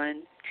the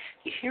sun,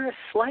 you hear a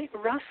slight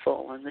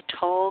rustle in the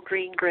tall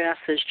green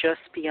grasses just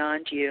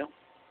beyond you.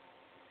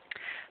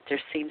 There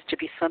seems to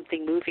be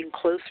something moving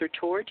closer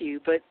toward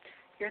you, but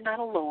you're not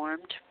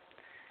alarmed.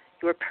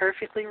 You are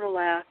perfectly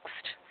relaxed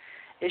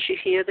as you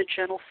hear the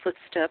gentle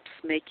footsteps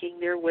making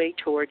their way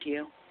toward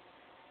you.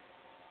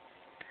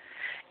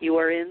 You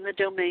are in the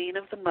domain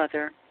of the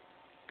Mother.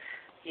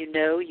 You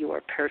know you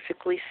are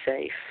perfectly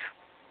safe.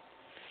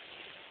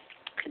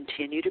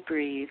 Continue to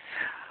breathe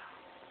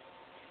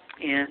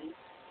in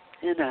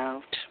and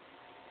out.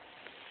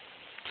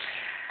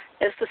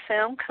 As the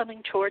sound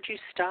coming toward you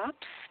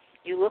stops,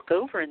 you look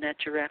over in that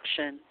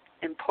direction,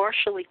 and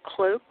partially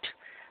cloaked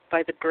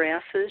by the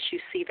grasses, you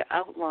see the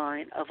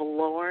outline of a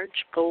large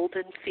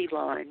golden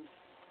feline.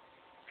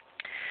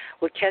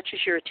 What catches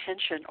your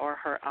attention are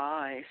her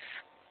eyes.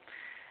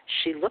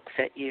 She looks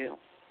at you.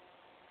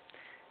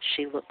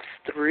 She looks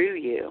through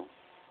you.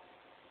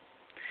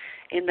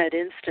 In that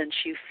instant,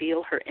 you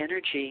feel her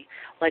energy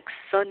like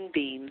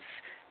sunbeams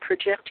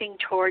projecting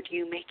toward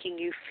you, making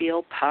you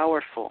feel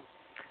powerful,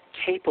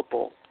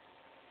 capable,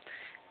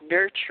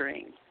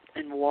 nurturing,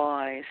 and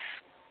wise.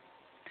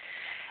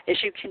 As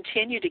you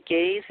continue to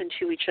gaze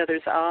into each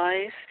other's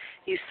eyes,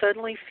 you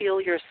suddenly feel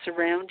your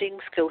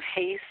surroundings go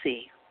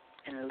hazy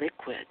and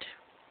liquid.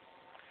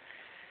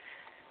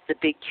 The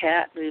big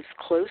cat moves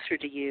closer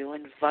to you,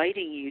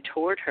 inviting you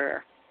toward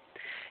her.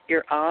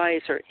 Your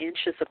eyes are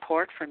inches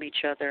apart from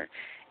each other,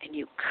 and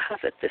you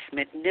covet this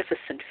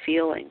magnificent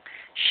feeling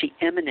she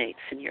emanates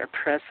in your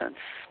presence.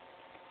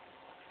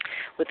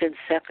 Within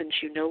seconds,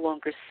 you no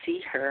longer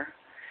see her,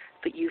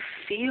 but you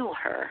feel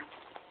her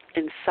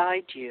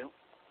inside you.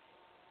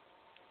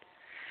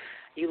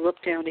 You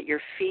look down at your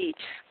feet,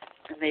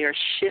 and they are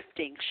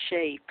shifting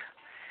shape,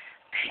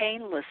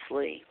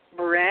 painlessly,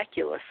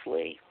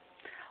 miraculously,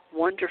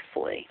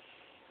 wonderfully.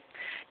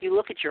 You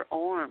look at your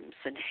arms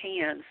and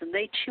hands, and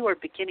they too are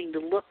beginning to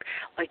look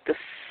like the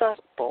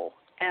supple,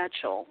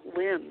 agile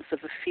limbs of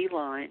a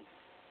feline.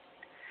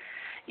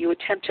 You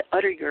attempt to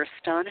utter your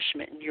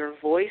astonishment, and your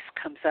voice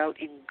comes out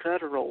in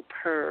guttural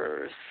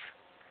purrs.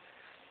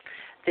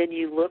 Then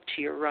you look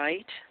to your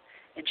right,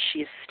 and she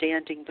is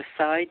standing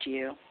beside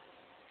you.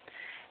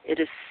 It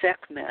is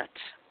Sekhmet,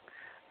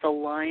 the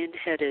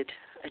lion-headed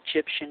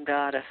Egyptian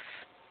goddess.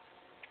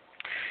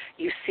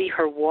 You see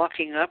her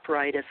walking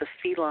upright as a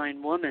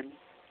feline woman.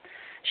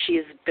 She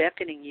is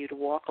beckoning you to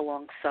walk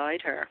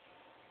alongside her.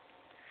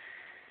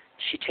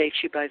 She takes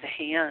you by the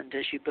hand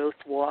as you both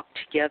walk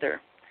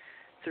together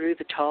through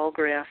the tall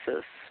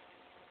grasses.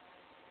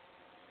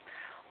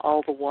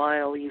 All the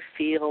while you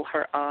feel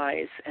her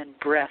eyes and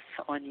breath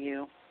on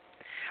you.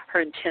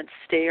 Her intense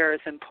stare is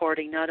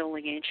imparting not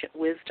only ancient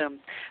wisdom,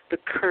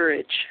 but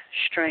courage,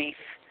 strength,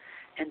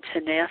 and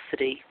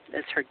tenacity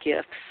as her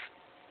gifts.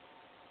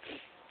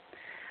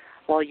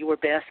 While you were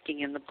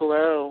basking in the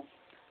glow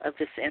of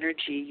this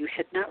energy, you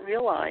had not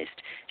realized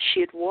she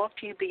had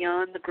walked you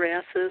beyond the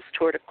grasses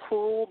toward a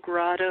cool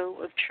grotto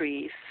of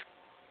trees.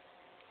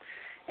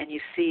 And you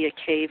see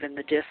a cave in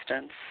the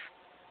distance.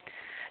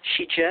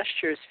 She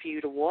gestures for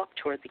you to walk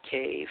toward the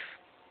cave.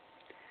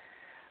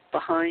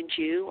 Behind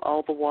you,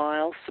 all the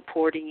while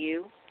supporting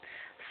you,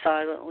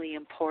 silently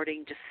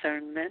imparting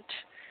discernment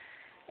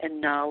and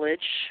knowledge,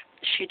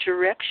 she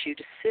directs you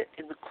to sit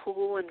in the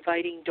cool,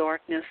 inviting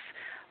darkness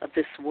of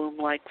this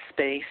womb-like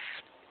space.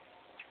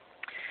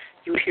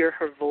 You hear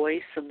her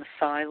voice in the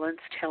silence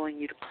telling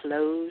you to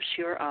close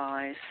your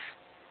eyes.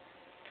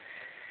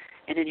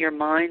 And in your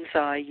mind's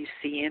eye, you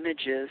see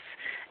images,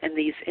 and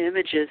these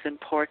images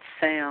impart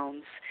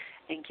sounds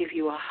and give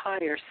you a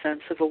higher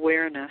sense of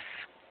awareness.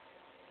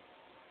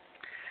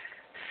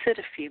 Sit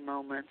a few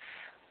moments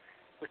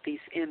with these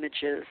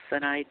images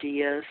and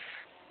ideas.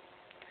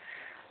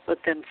 Let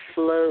them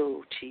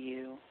flow to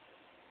you.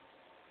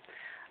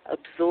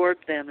 Absorb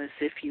them as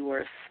if you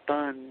were a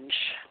sponge.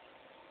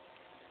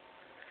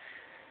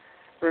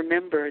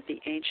 Remember the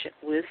ancient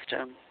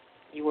wisdom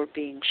you are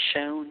being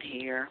shown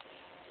here.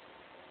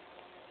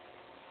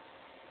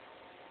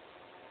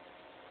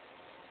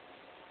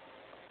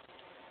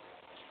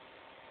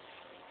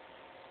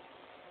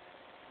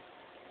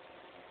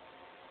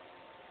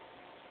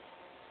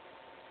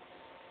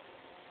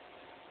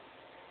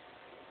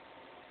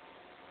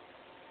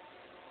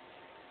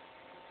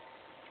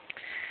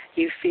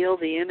 You feel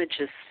the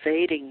images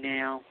fading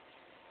now,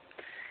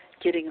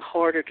 getting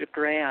harder to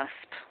grasp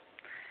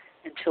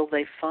until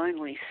they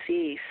finally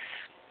cease.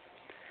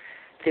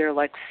 They're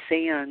like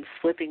sand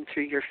slipping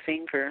through your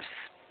fingers.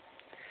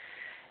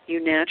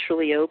 You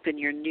naturally open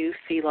your new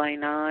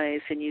feline eyes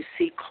and you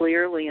see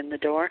clearly in the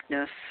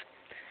darkness.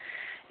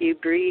 You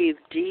breathe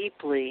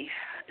deeply,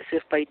 as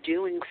if by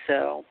doing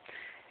so,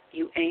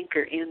 you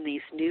anchor in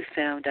these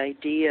newfound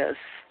ideas,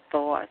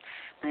 thoughts,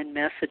 and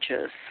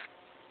messages.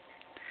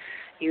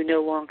 You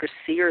no longer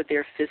see her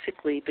there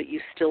physically, but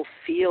you still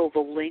feel the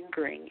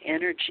lingering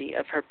energy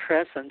of her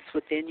presence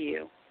within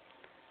you.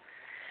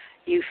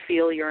 You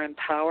feel your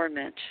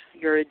empowerment,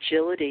 your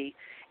agility,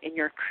 and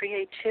your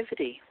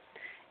creativity,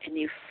 and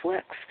you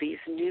flex these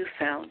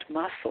newfound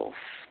muscles.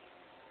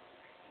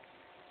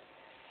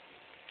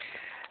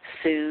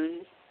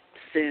 Soon,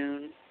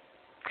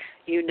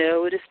 you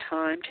know it is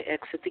time to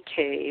exit the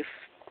cave.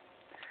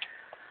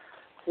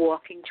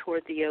 Walking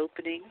toward the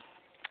opening,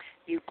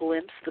 you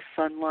glimpse the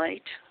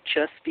sunlight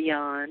just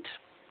beyond.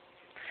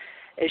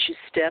 As you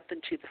step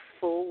into the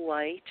full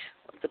light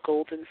of the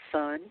golden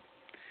sun,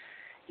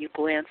 you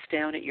glance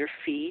down at your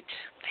feet,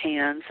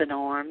 hands, and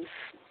arms.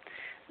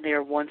 They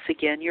are once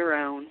again your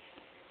own.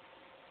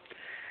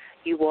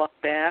 You walk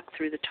back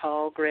through the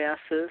tall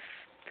grasses,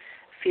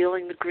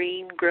 feeling the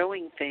green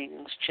growing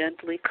things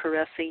gently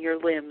caressing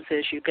your limbs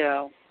as you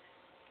go.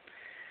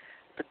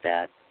 But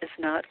that is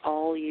not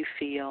all you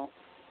feel.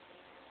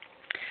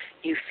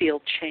 You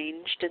feel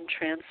changed and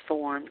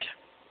transformed.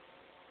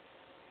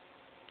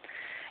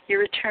 You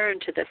return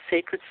to that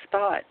sacred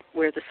spot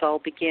where this all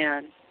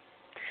began.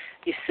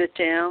 You sit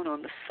down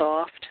on the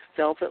soft,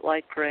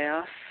 velvet-like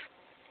grass,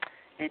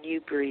 and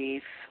you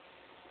breathe.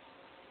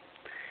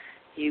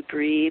 You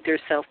breathe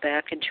yourself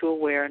back into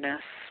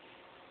awareness.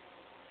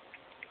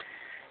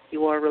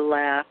 You are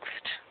relaxed,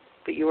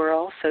 but you are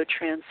also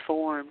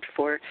transformed,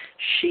 for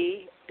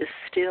she is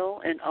still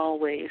and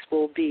always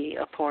will be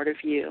a part of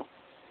you.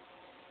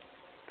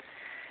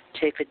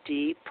 Take a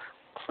deep,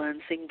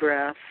 cleansing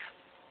breath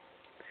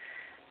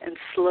and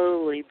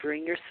slowly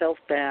bring yourself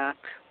back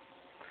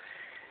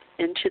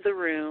into the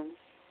room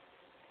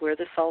where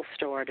this all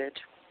started.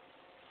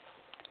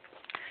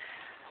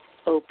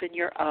 Open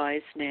your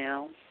eyes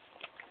now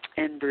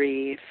and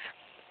breathe.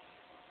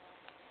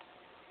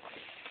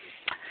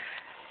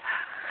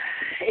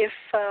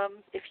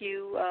 If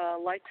you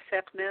like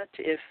Sekhmet,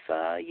 if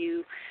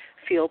you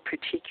feel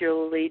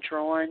particularly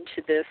drawn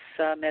to this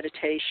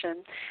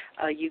meditation,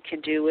 you can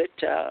do it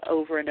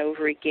over and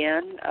over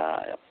again.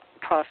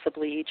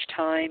 Possibly each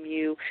time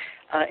you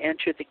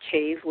enter the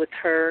cave with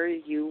her,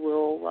 you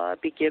will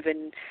be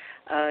given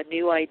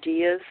new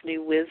ideas,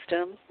 new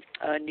wisdom,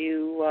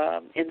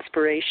 new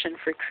inspiration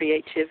for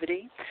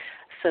creativity.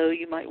 So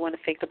you might want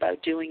to think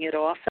about doing it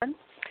often.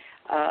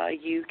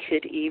 You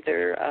could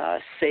either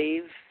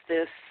save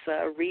this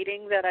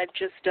reading that I've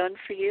just done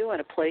for you in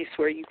a place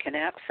where you can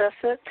access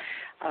it.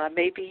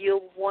 Maybe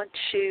you'll want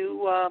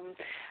to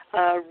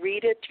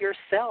read it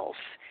yourself,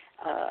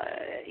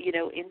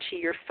 into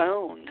your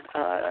phone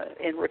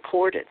and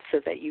record it so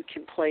that you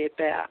can play it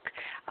back.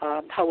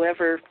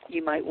 However,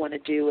 you might want to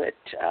do it,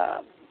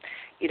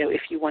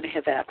 if you want to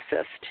have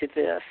access to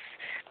this,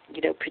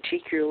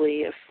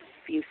 particularly if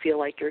you feel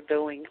like you're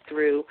going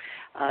through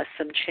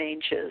some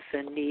changes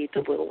and need a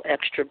little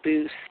extra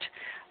boost,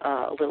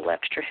 a little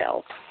extra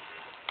help.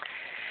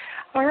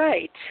 All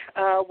right.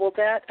 Well,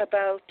 that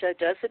about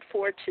does it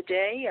for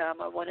today. I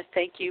want to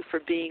thank you for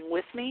being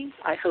with me.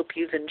 I hope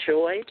you've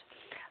enjoyed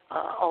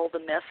all the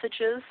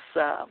messages,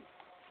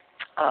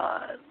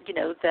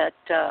 that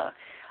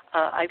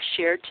I've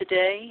shared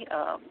today.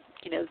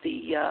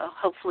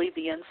 Hopefully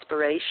the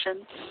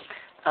inspiration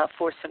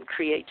for some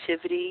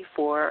creativity,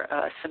 for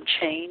some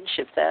change,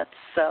 if that's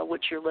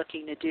what you're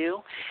looking to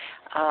do.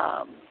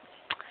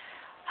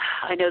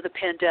 I know the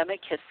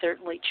pandemic has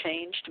certainly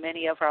changed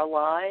many of our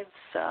lives.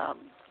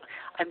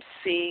 I'm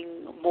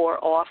seeing more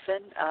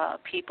often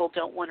people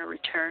don't want to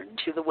return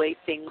to the way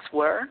things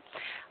were.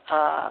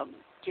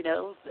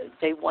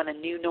 They want a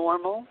new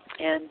normal,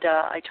 and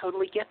I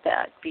totally get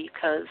that,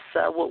 because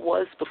what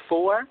was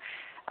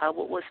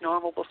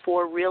normal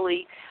before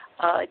really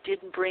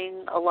didn't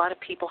bring a lot of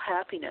people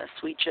happiness.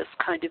 We just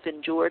kind of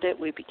endured it.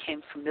 We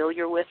became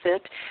familiar with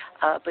it,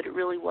 but it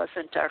really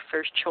wasn't our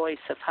first choice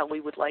of how we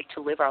would like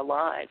to live our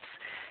lives.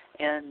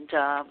 And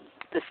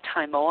this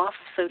time off,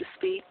 so to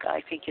speak,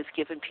 I think has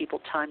given people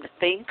time to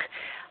think,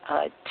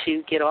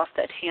 to get off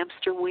that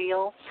hamster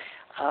wheel,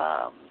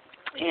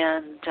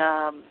 and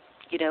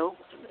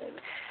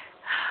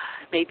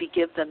maybe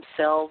give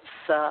themselves,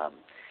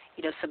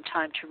 some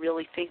time to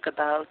really think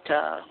about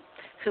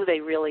who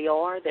they really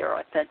are, their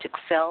authentic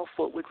self,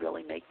 what would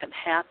really make them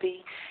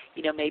happy,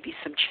 maybe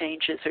some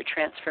changes or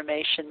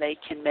transformation they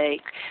can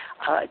make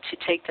to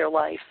take their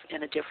life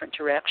in a different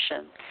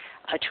direction,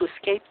 to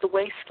escape the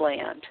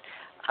wasteland,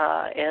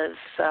 as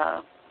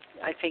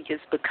I think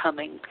is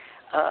becoming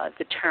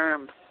the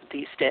term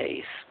these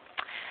days.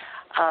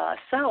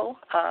 So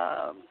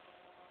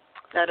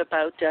that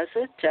about does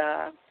it.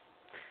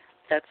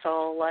 That's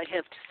all I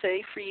have to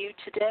say for you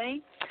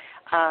today.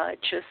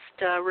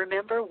 Just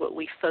remember, what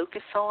we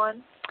focus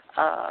on,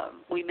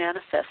 we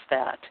manifest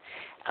that.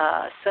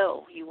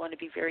 So you want to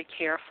be very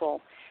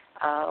careful.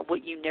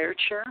 What you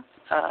nurture,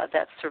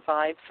 that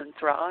survives and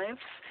thrives.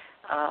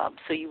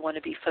 So you want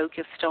to be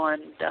focused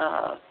on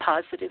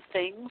positive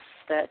things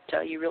that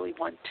you really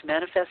want to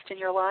manifest in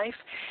your life,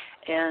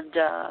 and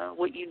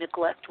what you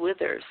neglect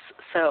withers.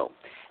 So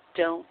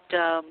don't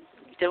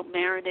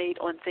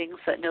marinate on things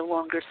that no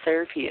longer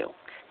serve you.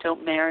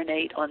 Don't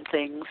marinate on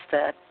things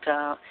that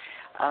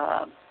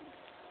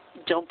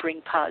don't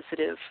bring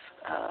positive,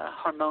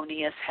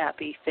 harmonious,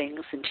 happy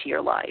things into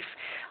your life.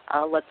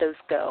 Let those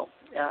go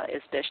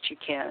as best you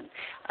can.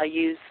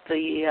 Use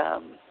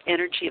the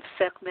energy of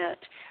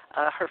Sekhmet,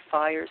 her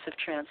fires of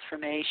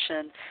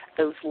transformation,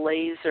 those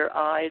laser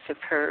eyes of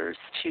hers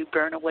to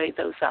burn away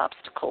those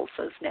obstacles,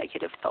 those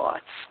negative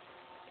thoughts.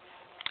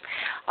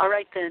 All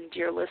right, then,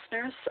 dear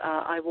listeners,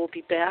 I will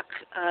be back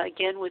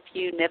again with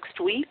you next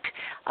week.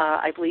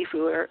 I believe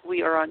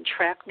we are on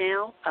track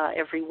now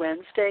every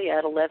Wednesday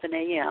at 11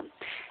 a.m.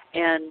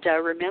 And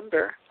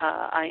remember,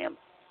 I am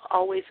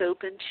always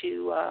open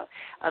to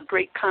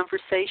great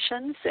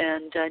conversations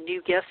and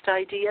new guest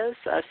ideas,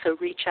 so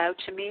reach out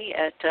to me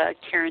at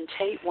Karen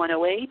Tate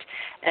 108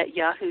 at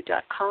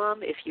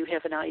yahoo.com if you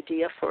have an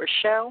idea for a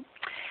show.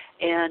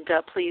 And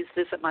please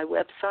visit my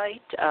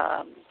website.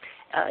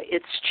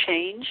 It's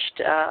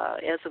changed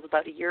as of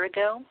about a year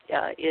ago.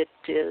 It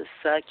is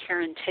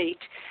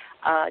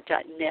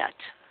KarenTate.net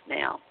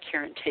now,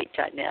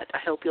 KarenTate.net. I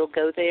hope you'll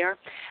go there.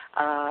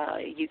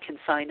 You can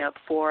sign up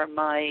for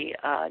my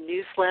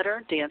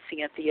newsletter,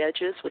 Dancing at the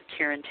Edges with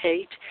Karen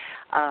Tate.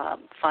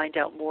 Find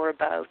out more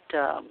about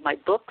my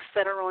books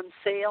that are on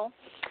sale.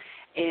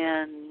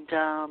 And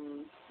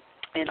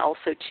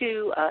also,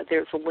 too,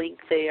 there's a link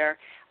there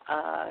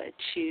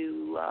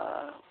to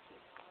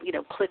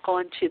click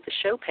onto the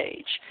show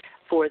page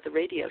for the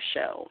radio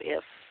show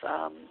if,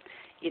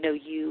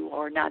 you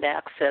are not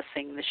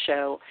accessing the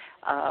show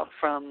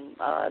from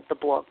the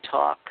Blog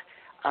Talk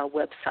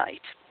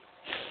website.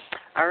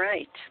 All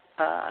right.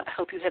 I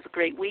hope you have a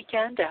great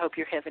weekend. I hope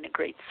you're having a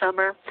great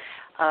summer.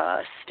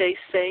 Stay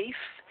safe.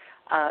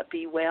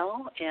 Be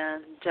well.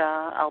 And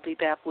I'll be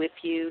back with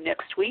you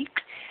next week.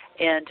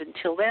 And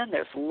until then,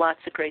 there's lots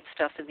of great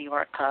stuff in the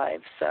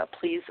archives.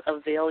 Please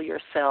avail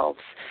yourselves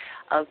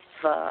of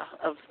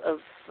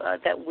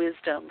that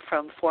wisdom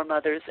from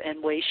foremothers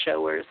and way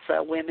showers,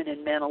 women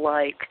and men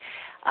alike.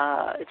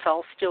 It's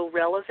all still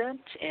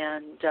relevant,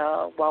 and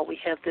while we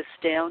have this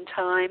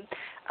downtime,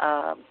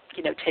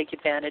 take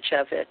advantage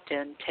of it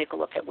and take a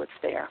look at what's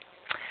there.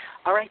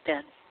 All right,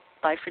 then.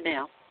 Bye for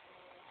now.